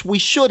course we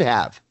should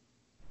have.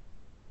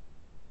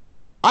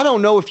 I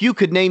don't know if you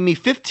could name me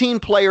 15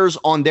 players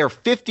on their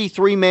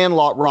 53-man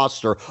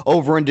roster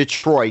over in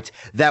Detroit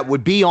that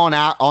would be on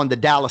the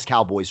Dallas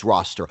Cowboys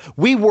roster.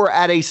 We were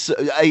at a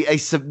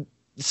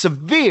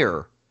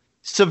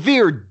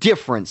severe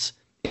difference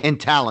in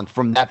talent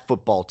from that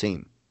football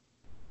team.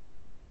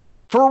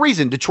 For a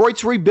reason,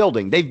 Detroit's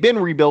rebuilding. They've been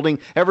rebuilding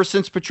ever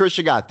since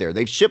Patricia got there.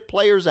 They've shipped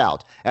players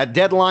out at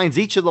deadlines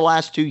each of the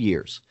last 2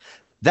 years.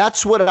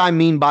 That's what I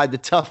mean by the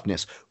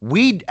toughness.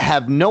 We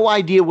have no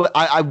idea what.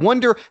 I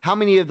wonder how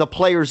many of the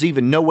players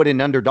even know what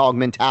an underdog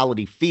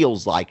mentality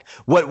feels like,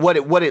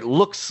 what it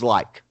looks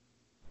like.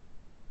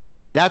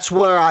 That's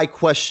where I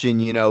question,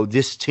 you know,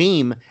 this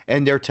team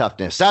and their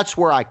toughness. That's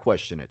where I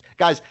question it,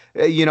 guys.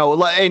 You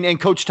know, and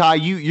Coach Ty,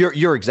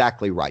 you're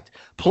exactly right.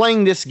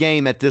 Playing this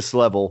game at this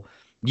level,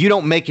 you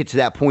don't make it to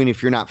that point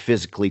if you're not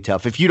physically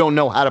tough, if you don't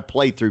know how to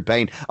play through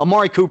pain.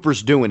 Amari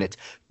Cooper's doing it.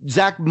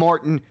 Zach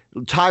Martin,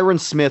 Tyron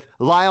Smith,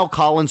 Lyle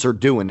Collins are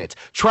doing it.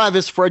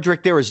 Travis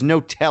Frederick, there is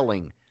no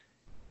telling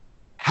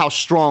how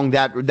strong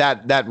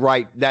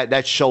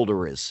that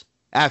shoulder is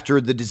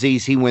after the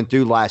disease he went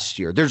through last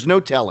year. There's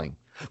no telling.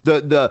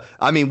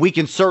 I mean, we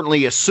can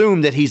certainly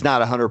assume that he's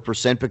not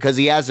 100% because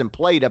he hasn't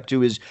played up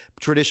to his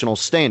traditional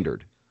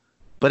standard.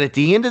 But at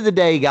the end of the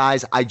day,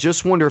 guys, I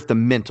just wonder if the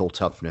mental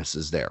toughness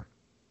is there.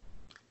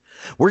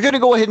 We're going to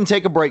go ahead and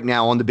take a break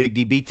now on the Big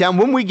D Beatdown.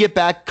 When we get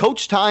back,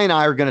 Coach Ty and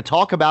I are going to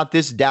talk about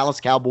this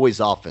Dallas Cowboys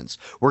offense.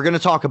 We're going to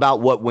talk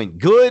about what went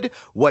good,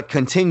 what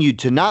continued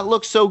to not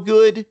look so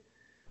good,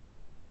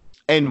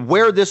 and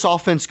where this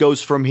offense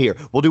goes from here.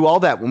 We'll do all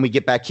that when we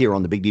get back here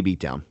on the Big D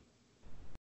Beatdown.